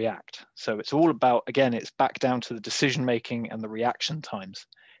trying to react. So it's all about, again, it's back down to the decision making and the reaction times.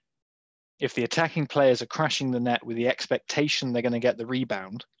 If the attacking players are crashing the net with the expectation they're going to get the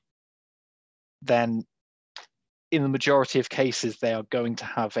rebound, then in the majority of cases, they are going to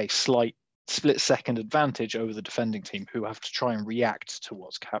have a slight split-second advantage over the defending team, who have to try and react to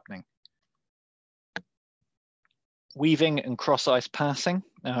what's happening. Weaving and cross-ice passing.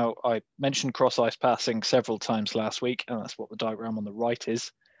 Now, I mentioned cross-ice passing several times last week, and that's what the diagram on the right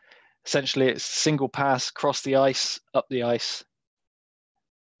is. Essentially, it's a single pass, cross the ice, up the ice,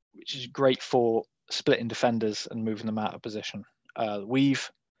 which is great for splitting defenders and moving them out of position.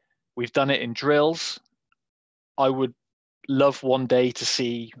 We've done it in drills. I would love one day to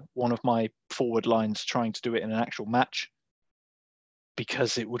see one of my forward lines trying to do it in an actual match,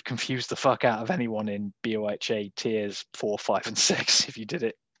 because it would confuse the fuck out of anyone in BOHA tiers 4, 5, and 6 if you did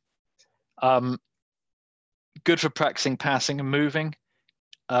it. Good for practicing passing and moving.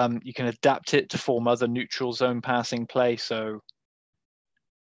 You can adapt it to form other neutral zone passing play. So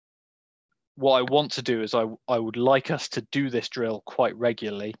what I want to do is I would like us to do this drill quite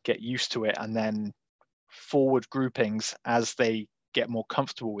regularly, get used to it, and then forward groupings, as they get more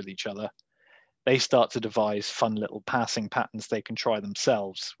comfortable with each other, they start to devise fun little passing patterns they can try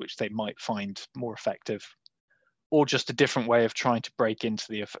themselves, which they might find more effective, or just a different way of trying to break into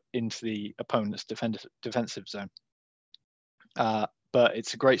the opponent's defensive zone. But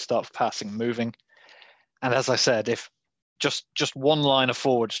it's a great start for passing and moving. And as I said, if just one line of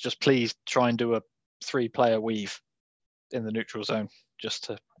forwards, just please try and do a 3-player weave in the neutral zone, just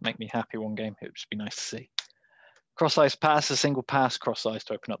to make me happy one game. It would just be nice to see. Cross-ice pass, a single pass, cross-ice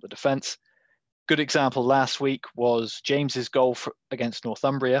to open up the defence. Good example last week was James's goal against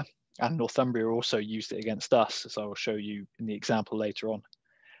Northumbria, and Northumbria also used it against us, as I will show you in the example later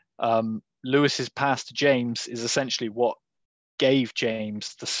on. Lewis's pass to James is essentially what gave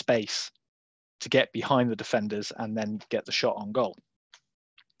James the space to get behind the defenders and then get the shot on goal,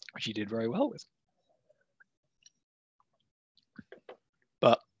 which he did very well with.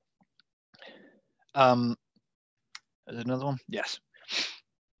 But there's another one. Yes.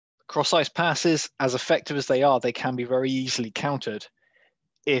 Cross-ice passes, as effective as they are, they can be very easily countered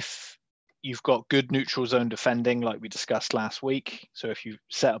if you've got good neutral zone defending, like we discussed last week. So if you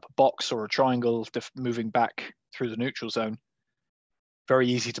set up a box or a triangle moving back through the neutral zone, very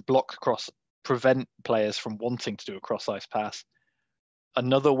easy to block prevent players from wanting to do a cross-ice pass.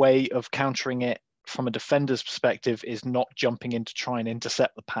 Another way of countering it from a defender's perspective is not jumping in to try and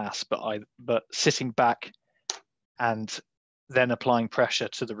intercept the pass, but sitting back and then applying pressure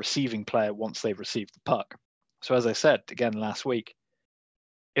to the receiving player once they've received the puck. So as I said, again, last week,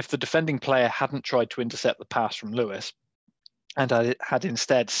 if the defending player hadn't tried to intercept the pass from Lewis and had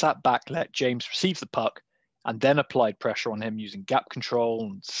instead sat back, let James receive the puck, and then applied pressure on him using gap control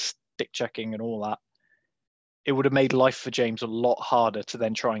and stick checking and all that, it would have made life for James a lot harder to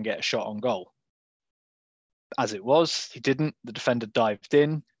then try and get a shot on goal. As it was, he didn't. The defender dived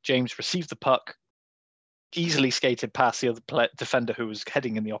in. James received the puck, easily skated past the other defender who was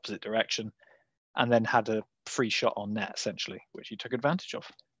heading in the opposite direction, and then had a free shot on net, essentially, which he took advantage of.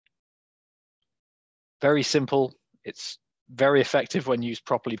 Very simple. It's very effective when used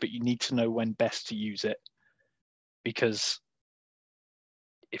properly, but you need to know when best to use it, because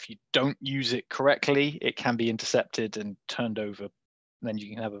if you don't use it correctly, it can be intercepted and turned over. Then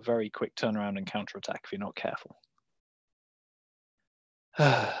you can have a very quick turnaround and counterattack if you're not careful.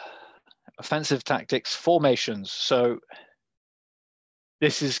 Offensive tactics, formations. So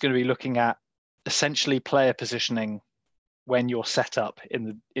this is going to be looking at essentially player positioning when you're set up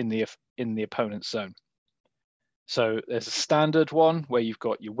in the opponent's zone. So there's a standard one where you've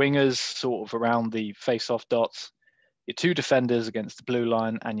got your wingers sort of around the face-off dots, your 2 defenders against the blue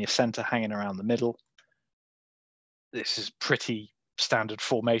line, and your center hanging around the middle. This is pretty standard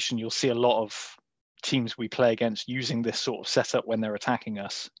formation. You'll see a lot of teams we play against using this sort of setup when they're attacking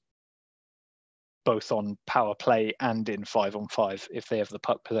us, both on power play and in 5-on-5 if they have the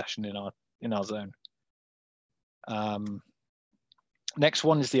puck possession in our zone. Next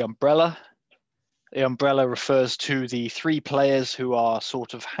one is the umbrella. The umbrella refers to the 3 players who are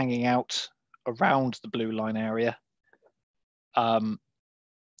sort of hanging out around the blue line area.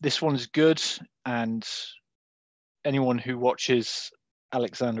 This one's good, and anyone who watches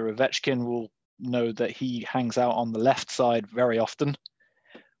Alexander Ovechkin will know that he hangs out on the left side very often,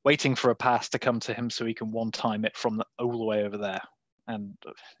 waiting for a pass to come to him so he can one-time it from all the way over there. And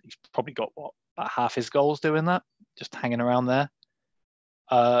he's probably got, about half his goals doing that, just hanging around there.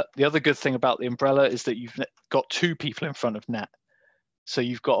 The other good thing about the umbrella is that you've got 2 people in front of net. So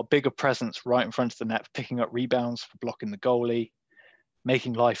you've got a bigger presence right in front of the net, picking up rebounds, for blocking the goalie,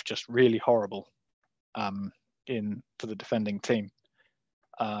 making life just really horrible for the defending team.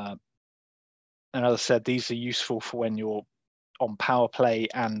 And as I said, these are useful for when you're on power play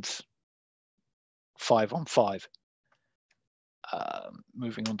and 5-on-5.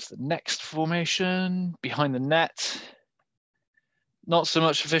 Moving on to the next formation, behind the net. Not so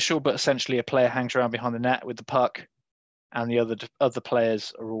much official, but essentially a player hangs around behind the net with the puck, and the other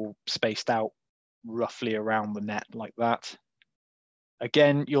players are all spaced out roughly around the net like that.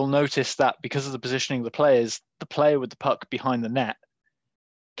 Again, you'll notice that because of the positioning of the players, the player with the puck behind the net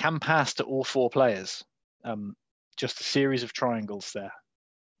can pass to all 4 players. Just a series of triangles there.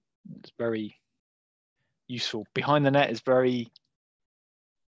 It's very useful. Behind the net is very,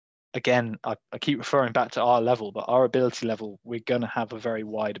 again, I keep referring back to our level, but our ability level, we're going to have a very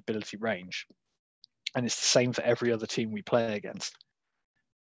wide ability range. And it's the same for every other team we play against.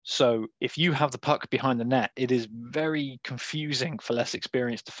 So if you have the puck behind the net, it is very confusing for less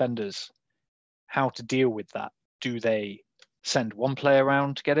experienced defenders how to deal with that. Do they send one player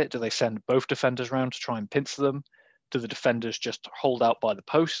around to get it? Do they send both defenders around to try and pincer them? Do the defenders just hold out by the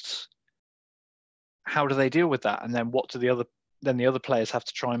posts? How do they deal with that? And then what do the other players have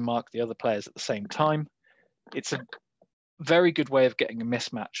to try and mark the other players at the same time? It's a very good way of getting a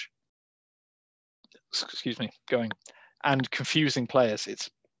mismatch. Going and confusing players. It's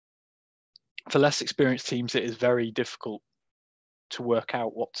for less experienced teams, it is very difficult to work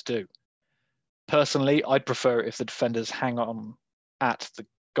out what to do. Personally, I'd prefer it if the defenders hang on at the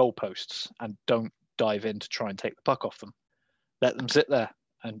goalposts and don't dive in to try and take the puck off them. Let them sit there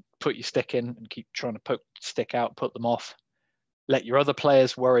and put your stick in and keep trying to poke the stick out, put them off. Let your other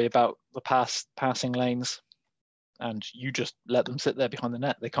players worry about the passing lanes, and you just let them sit there behind the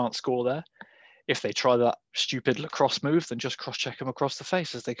net. They can't score there. If they try that stupid lacrosse move, then just cross-check them across the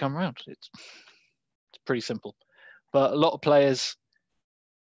face as they come around. It's pretty simple. But a lot of players,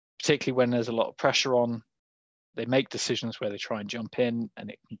 particularly when there's a lot of pressure on, they make decisions where they try and jump in, and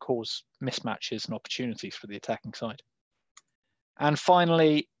it can cause mismatches and opportunities for the attacking side. And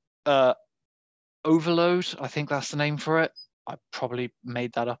finally, overload, I think that's the name for it. I probably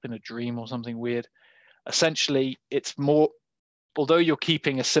made that up in a dream or something weird. Essentially, it's more, although you're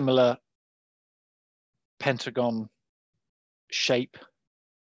keeping a similar pentagon shape,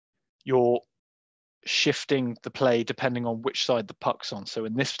 you're shifting the play depending on which side the puck's on. So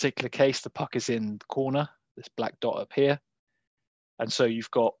in this particular case, the puck is in the corner, this black dot up here. And so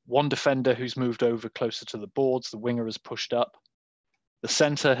you've got one defender who's moved over closer to the boards, the winger has pushed up. The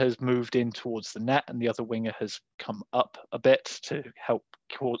center has moved in towards the net, and the other winger has come up a bit to help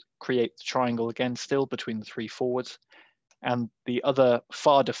create the triangle again still between the 3 forwards. And the other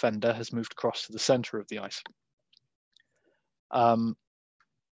far defender has moved across to the center of the ice.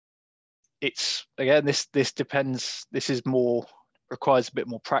 It's, again, this depends, this is more, requires a bit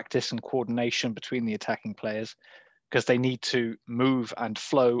more practice and coordination between the attacking players, because they need to move and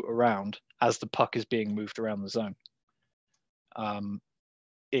flow around as the puck is being moved around the zone.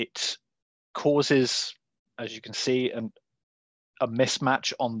 It causes, as you can see, a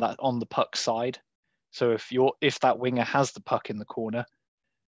mismatch on the puck side. So if that winger has the puck in the corner,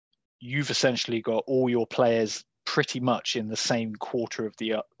 you've essentially got all your players pretty much in the same quarter of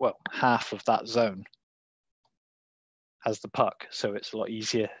the half of that zone as the puck. So it's a lot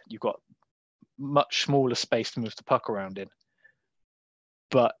easier. You've got much smaller space to move the puck around in.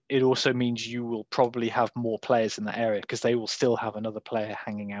 But it also means you will probably have more players in that area, because they will still have another player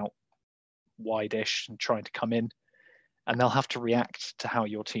hanging out wide-ish and trying to come in. And they'll have to react to how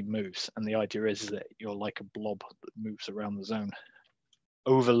your team moves. And the idea is that you're like a blob that moves around the zone,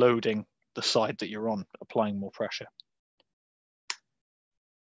 overloading the side that you're on, applying more pressure.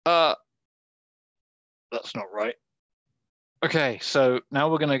 That's not right. Okay, so now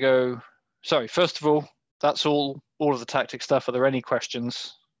we're going to go... Sorry, first of all, that's all of the tactic stuff. Are there any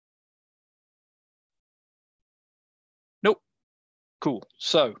questions? Nope. Cool.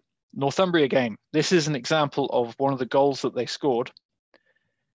 So, Northumbria game. This is an example of one of the goals that they scored.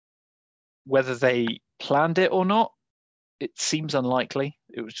 Whether they planned it or not, it seems unlikely.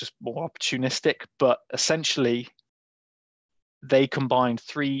 It was just more opportunistic, but essentially they combined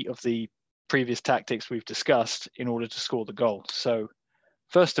 3 of the previous tactics we've discussed in order to score the goal. So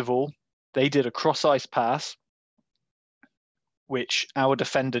first of all, they did a cross-ice pass, which our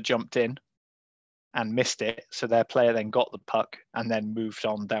defender jumped in and missed it. So their player then got the puck and then moved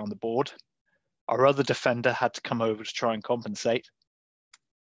on down the board. Our other defender had to come over to try and compensate.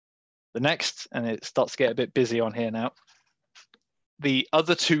 The next, and it starts to get a bit busy on here now, the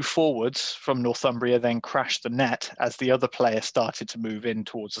other two forwards from Northumbria then crashed the net as the other player started to move in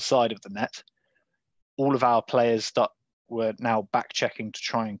towards the side of the net. All of our players were now back checking to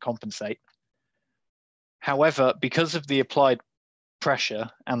try and compensate. However, because of the applied pressure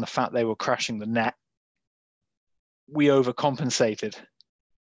and the fact they were crashing the net, we overcompensated.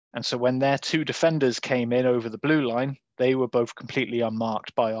 And so when their two defenders came in over the blue line, they were both completely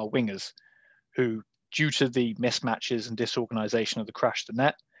unmarked by our wingers, who, due to the mismatches and disorganization of the crash to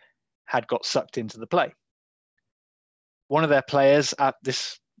net, had got sucked into the play. One of their players,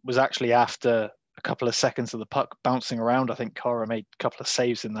 this was actually after a couple of seconds of the puck bouncing around. I think Cara made a couple of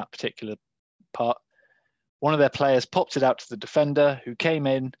saves in that particular part. One of their players popped it out to the defender, who came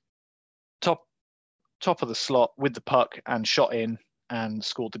in top of the slot with the puck and shot in and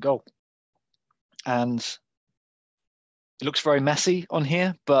scored the goal. And it looks very messy on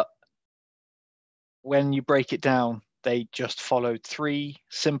here, but when you break it down, they just followed 3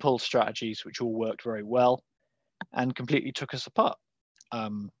 simple strategies which all worked very well and completely took us apart.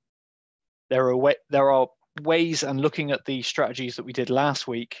 There are ways, and looking at the strategies that we did last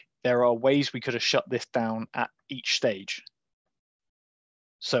week, there are ways we could have shut this down at each stage.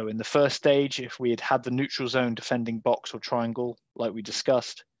 So in the first stage, if we had the neutral zone defending box or triangle, like we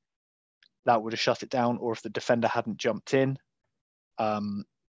discussed, that would have shut it down, or if the defender hadn't jumped in. In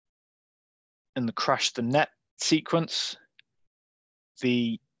the crash the net sequence,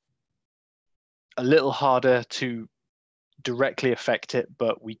 a little harder to directly affect it,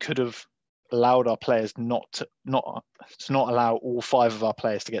 but we could have allowed our players not to allow all 5 of our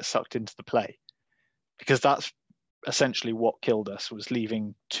players to get sucked into the play, because that's essentially what killed us, was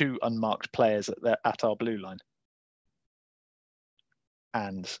leaving 2 unmarked players at our blue line.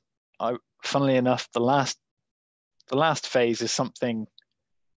 And funnily enough, the last phase is something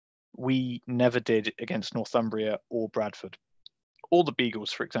we never did against Northumbria or Bradford, or the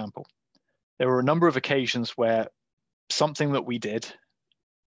Beagles, for example. There were a number of occasions where something that we did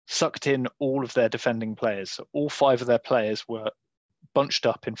sucked in all of their defending players. So all 5 of their players were bunched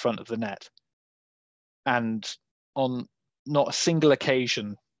up in front of the net. And on not a single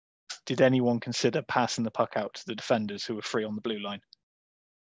occasion did anyone consider passing the puck out to the defenders who were free on the blue line.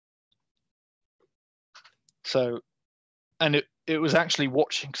 So, and it was actually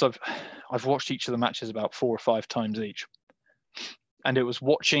watching, because I've watched each of the matches about 4 or 5 times each. And it was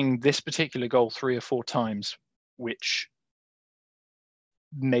watching this particular goal 3 or 4 times which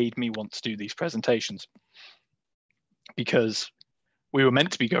made me want to do these presentations, because we were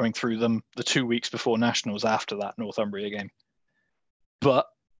meant to be going through them the 2 weeks before Nationals after that Northumbria game. But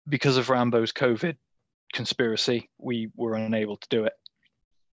because of Rambo's COVID conspiracy, we were unable to do it.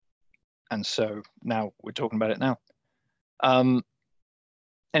 And so now we're talking about it now.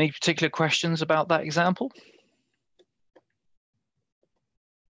 Any particular questions about that example?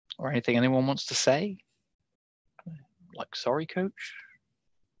 Or anything anyone wants to say? Like, sorry, coach,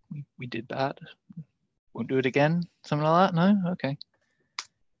 we did bad. Won't do it again? Something like that? No? Okay.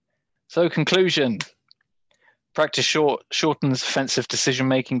 So conclusion. Practice shortens offensive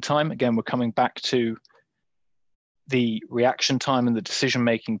decision-making time. Again, we're coming back to the reaction time and the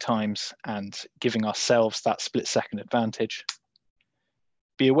decision-making times and giving ourselves that split-second advantage.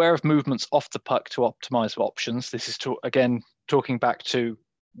 Be aware of movements off the puck to optimize options. This is, again, talking back to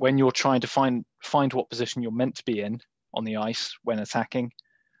when you're trying to find what position you're meant to be in on the ice when attacking.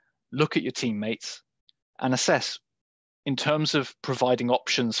 Look at your teammates and assess, in terms of providing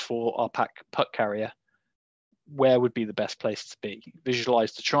options for our puck carrier, where would be the best place to be.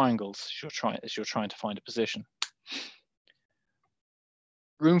 Visualize the triangles as you're trying to find a position.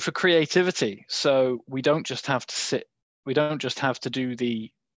 Room for creativity. So we don't just have to do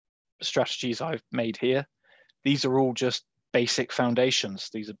the strategies I've made here. These are all just basic foundations.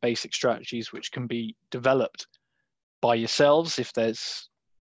 These are basic strategies which can be developed by yourselves. If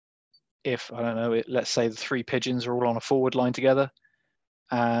I don't know, let's say the 3 pigeons are all on a forward line together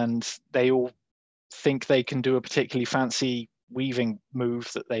and they all think they can do a particularly fancy weaving move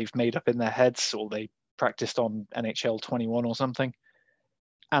that they've made up in their heads, or they practiced on NHL 21 or something,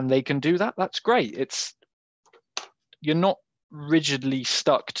 and they can do that, that's great. You're not rigidly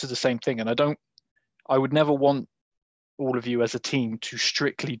stuck to the same thing. And I would never want all of you as a team to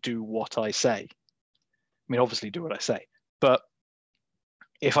strictly do what I say. I mean, obviously do what I say, but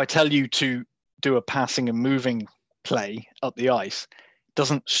if I tell you to do a passing and moving play up the ice, it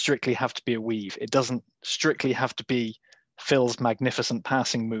doesn't strictly have to be a weave. It doesn't strictly have to be Phil's magnificent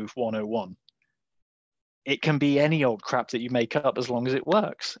passing move 101. It can be any old crap that you make up as long as it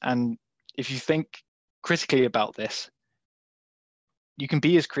works. And if you think critically about this, you can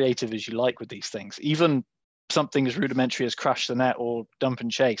be as creative as you like with these things. Even something as rudimentary as crash the net or dump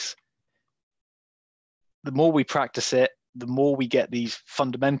and chase. The more we practice it, the more we get these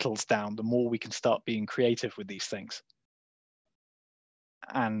fundamentals down, the more we can start being creative with these things.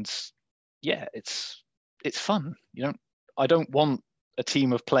 And yeah, it's fun. I don't want a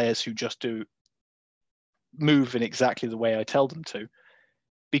team of players who just move in exactly the way I tell them to,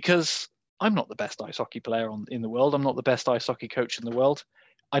 because I'm not the best ice hockey player in the world. I'm not the best ice hockey coach in the world.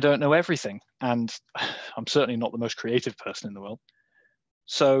 I don't know everything, and I'm certainly not the most creative person in the world.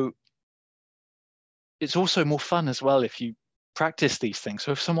 So it's also more fun as well if you practice these things.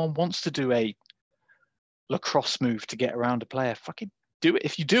 So if someone wants to do a lacrosse move to get around a player, fucking do it.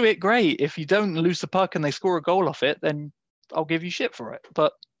 If you do it, great. If you don't lose the puck and they score a goal off it, then I'll give you shit for it.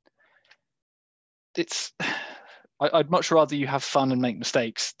 But I'd much rather you have fun and make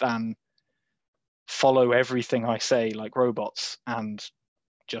mistakes than follow everything I say like robots and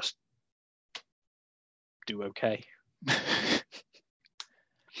just do okay.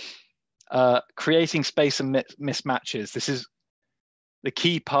 Creating space and mismatches. This is the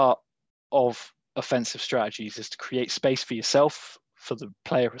key part of offensive strategies, is to create space for yourself, for the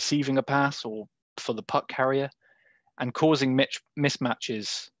player receiving a pass, or for the puck carrier, and causing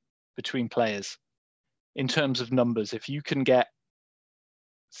mismatches between players. In terms of numbers, if you can get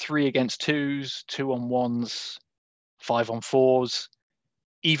 3 against 2s, 2 on 1s, 5 on 4s,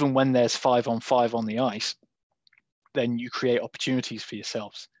 even when there's 5 on 5 on the ice, then you create opportunities for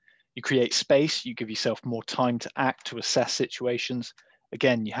yourselves. You create space, you give yourself more time to act, to assess situations.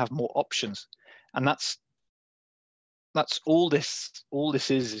 Again, you have more options. And that's all this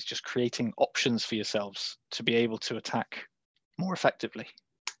is just creating options for yourselves to be able to attack more effectively.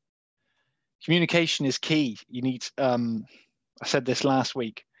 Communication is key. You need, I said this last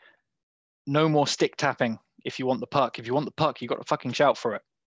week, no more stick tapping if you want the puck. If you want the puck, you've got to fucking shout for it.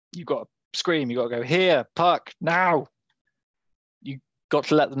 You've got to scream, you've got to go, here, puck, now. You got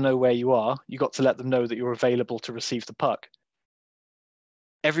to let them know where you are. You got to let them know that you're available to receive the puck.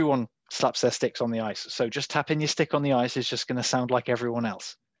 Everyone slaps their sticks on the ice. So just tapping your stick on the ice is just going to sound like everyone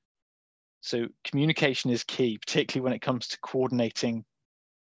else. So communication is key, particularly when it comes to coordinating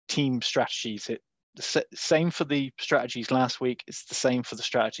team strategies. The same for the strategies last week, it's the same for the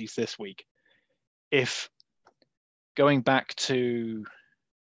strategies this week. If going back to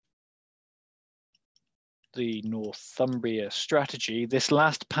the Northumbria strategy, this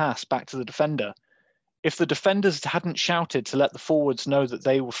last pass back to the defender, if the defenders hadn't shouted to let the forwards know that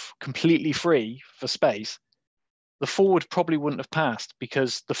they were completely free for space, the forward probably wouldn't have passed,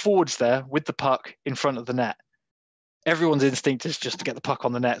 because the forward's there with the puck in front of the net. Everyone's instinct is just to get the puck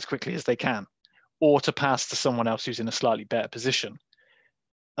on the net as quickly as they can, or to pass to someone else who's in a slightly better position.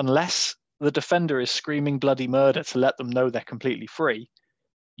 Unless the defender is screaming bloody murder to let them know they're completely free,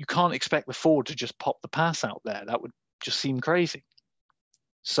 you can't expect the forward to just pop the pass out there. That would just seem crazy.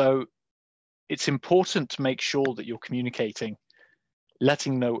 So it's important to make sure that you're communicating,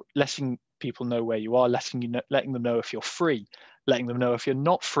 letting people know where you are, letting them know if you're free, letting them know if you're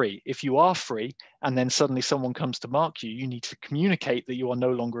not free. If you are free and then suddenly someone comes to mark you, you need to communicate that you are no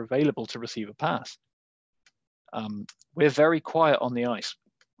longer available to receive a pass. We're very quiet on the ice.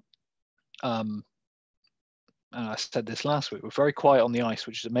 And I said this last week, we're very quiet on the ice,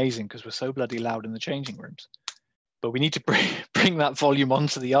 which is amazing because we're so bloody loud in the changing rooms. But we need to bring that volume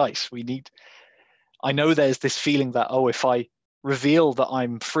onto the ice. I know there's this feeling that, oh, if I reveal that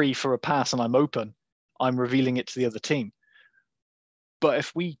I'm free for a pass and I'm open, I'm revealing it to the other team. But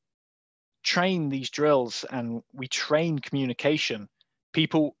if we train these drills and we train communication,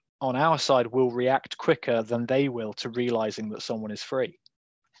 people on our side will react quicker than they will to realizing that someone is free.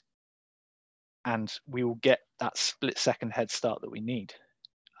 And we will get that split-second head start that we need.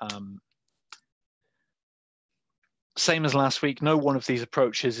 Same as last week, no one of these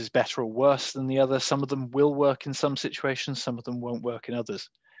approaches is better or worse than the other. Some of them will work in some situations, some of them won't work in others.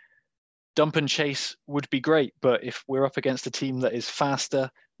 Dump and chase would be great, but if we're up against a team that is faster,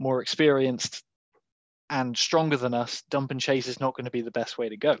 more experienced, and stronger than us, dump and chase is not going to be the best way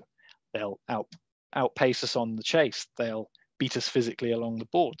to go. They'll outpace us on the chase. They'll beat us physically along the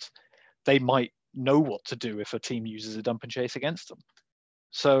boards. They might know what to do if a team uses a dump and chase against them.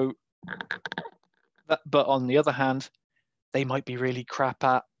 So, but on the other hand, they might be really crap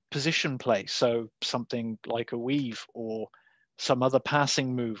at position play. So something like a weave or some other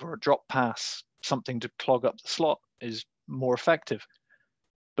passing move or a drop pass, something to clog up the slot is more effective.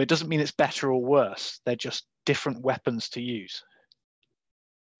 But it doesn't mean it's better or worse. They're just different weapons to use.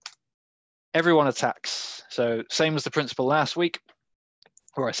 Everyone attacks. So same as the principle last week,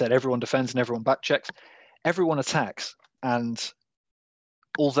 where I said everyone defends and everyone back checks. Everyone attacks. And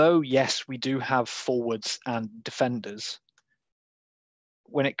although, yes, we do have forwards and defenders,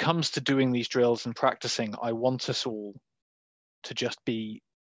 when it comes to doing these drills and practicing, I want us all to just be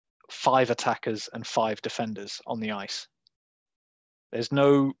 5 attackers and 5 defenders on the ice. There's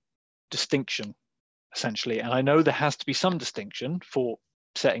no distinction, essentially. And I know there has to be some distinction for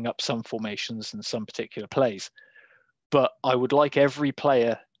setting up some formations and some particular plays. But I would like every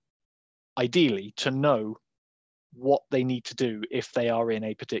player, ideally, to know what they need to do if they are in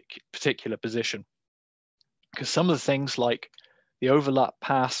a particular position. Because some of the things like the overlap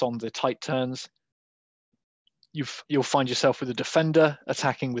pass on the tight turns, you'll find yourself with a defender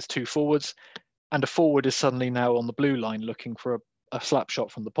attacking with 2 forwards, and a forward is suddenly now on the blue line looking for a slap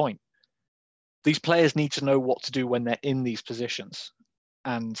shot from the point. These players need to know what to do when they're in these positions.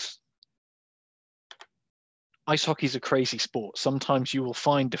 And ice hockey is a crazy sport. Sometimes you will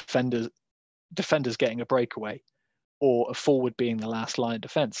find defenders getting a breakaway, or a forward being the last line of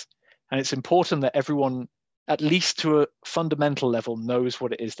defense. And it's important that everyone, at least to a fundamental level, knows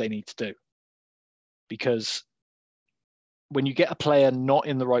what it is they need to do. Because when you get a player not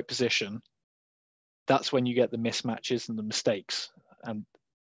in the right position, that's when you get the mismatches and the mistakes. And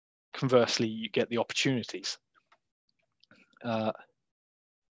conversely, you get the opportunities.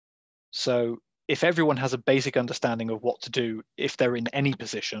 So if everyone has a basic understanding of what to do if they're in any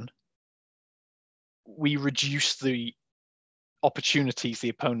position, we reduce the opportunities the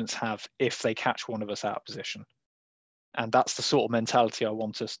opponents have if they catch one of us out of position. And that's the sort of mentality I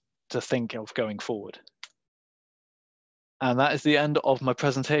want us to think of going forward. And that is the end of my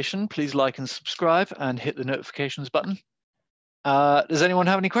presentation. Please like and subscribe and hit the notifications button. Does anyone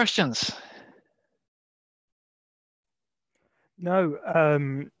have any questions? No,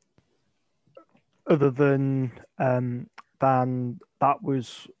 other than that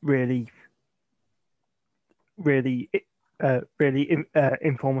was really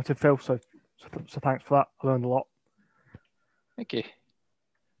informative, Phil. So thanks for that. I learned a lot. Thank you.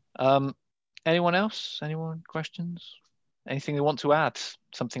 Anyone else? Anyone questions? Anything they want to add?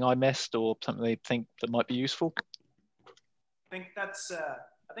 Something I missed or something they think that might be useful? I think that's.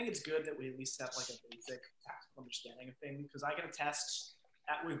 I think it's good that we at least have like a basic tactical understanding of things, because I can attest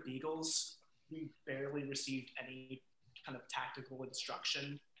with Beagles, we barely received any kind of tactical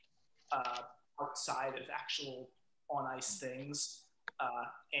instruction outside of actual on ice things,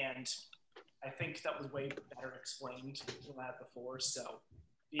 and I think that was way better explained than I had before. So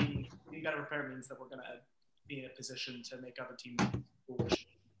being better prepared means that we're going to be in a position to make other teams foolish.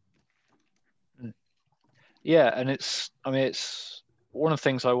 Yeah, and it's one of the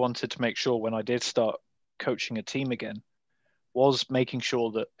things I wanted to make sure when I did start coaching a team again was making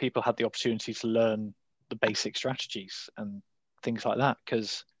sure that people had the opportunity to learn the basic strategies and things like that.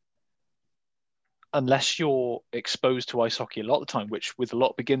 Because unless you're exposed to ice hockey a lot of the time, which with a lot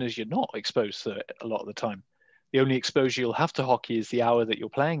of beginners, you're not exposed to it a lot of the time. The only exposure you'll have to hockey is the hour that you're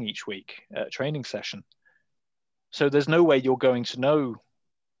playing each week at a training session. So there's no way you're going to know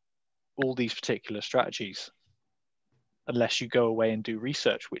all these particular strategies unless you go away and do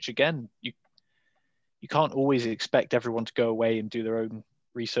research, which again, you can't always expect everyone to go away and do their own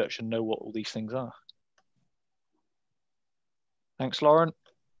research and know what all these things are. Thanks, Lauren.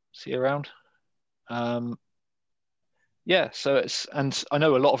 See you around. Yeah, so and I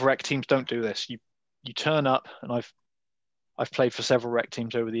know a lot of rec teams don't do this. You turn up, and I've played for several rec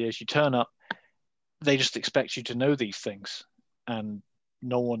teams over the years. You turn up, they just expect you to know these things, and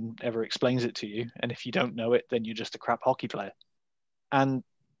no one ever explains it to you. And if you don't know it, then you're just a crap hockey player. And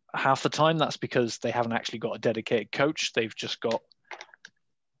half the time that's because they haven't actually got a dedicated coach. They've just got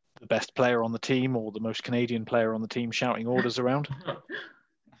the best player on the team or the most Canadian player on the team shouting orders around,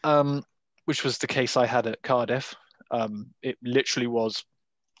 which was the case I had at Cardiff. It literally was,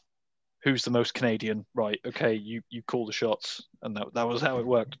 who's the most Canadian? Right, okay, you call the shots. And that was how it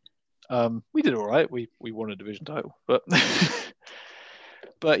worked. We did all right. We won a division title. But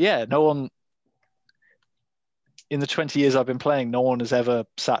but yeah, no one, in the 20 years I've been playing, no one has ever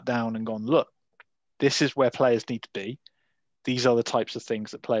sat down and gone, look, this is where players need to be. These are the types of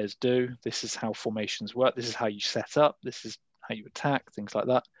things that players do. This is how formations work. This is how you set up. This is how you attack, things like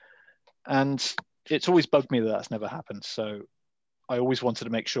that. And it's always bugged me that that's never happened. So I always wanted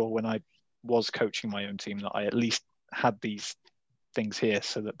to make sure when I was coaching my own team that I at least had these things here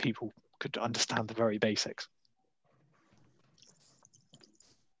so that people could understand the very basics.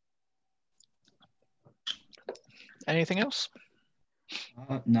 Anything else?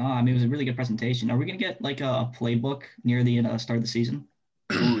 No, I mean, it was a really good presentation. Are we going to get like a playbook near the start of the season?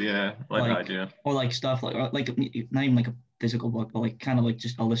 Oh yeah, like that idea. Or like stuff like not even like a physical book, but like kind of like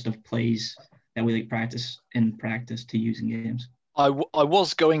just a list of plays that we like practice to use in games. I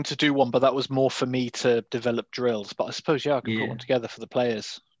was going to do one, but that was more for me to develop drills. But I suppose, I could put one together for the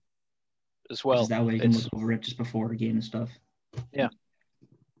players as well. Just that way you can look over it just before a game and stuff. Yeah.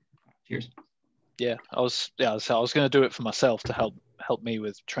 Cheers. Yeah, I was going to do it for myself to help me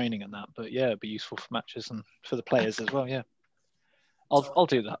with training and that. But yeah, it'd be useful for matches and for the players as well. Yeah, I'll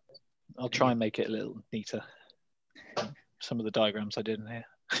do that. I'll try and make it a little neater. Some of the diagrams I did in here.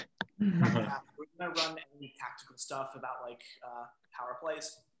 We're gonna run any tactical stuff about like power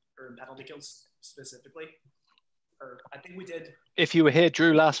plays or penalty kills specifically. Or I think we did. If you were here,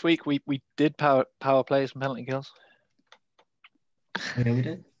 Drew, last week, we did power plays and penalty kills. Yeah, we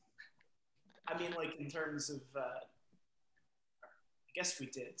did. I mean, like in terms of, I guess we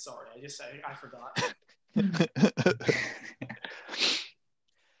did. Sorry, I forgot.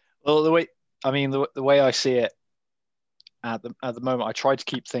 Well, the way I see it at the moment, I try to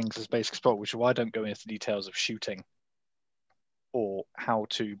keep things as basic as possible, which is why I don't go into the details of shooting or how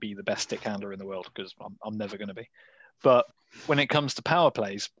to be the best stick handler in the world, because I'm never going to be. But when it comes to power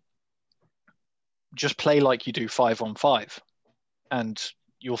plays, just play like you do 5-on-5, and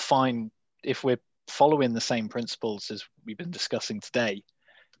you'll find if we're following the same principles as we've been discussing today,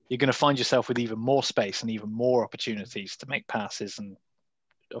 you're going to find yourself with even more space and even more opportunities to make passes and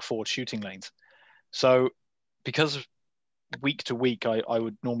afford shooting lanes. So because week to week, I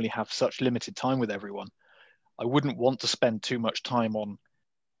would normally have such limited time with everyone, I wouldn't want to spend too much time on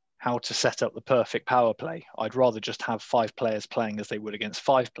how to set up the perfect power play. I'd rather just have 5 players playing as they would against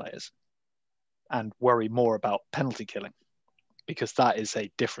 5 players and worry more about penalty killing, because that is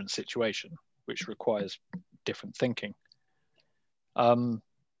a different situation, which requires different thinking. But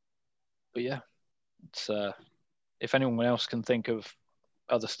yeah, it's, if anyone else can think of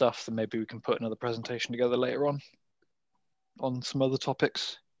other stuff, then maybe we can put another presentation together later on some other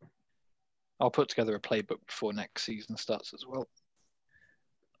topics. I'll put together a playbook before next season starts as well.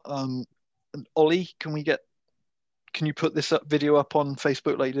 And Ollie, can you put this video up on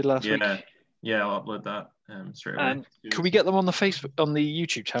Facebook like you did last week? Yeah, I'll upload that straight away. Can we get them on the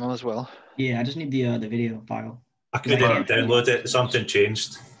YouTube channel as well? Yeah, I just need the video file. I couldn't download it. Something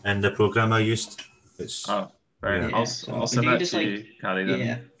changed in the program I used. Right. I'll send that to you, Callie, then.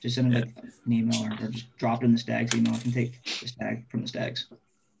 Yeah, just send it like an email or just drop it in the Stags email. I can take the stag from the Stags.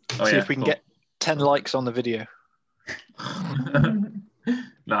 See if we can get 10 likes on the video.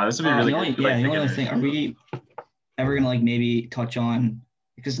 Nah, this would be really good. The only thing, are we ever gonna like maybe touch on,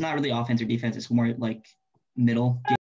 because it's not really offense or defense, it's more like middle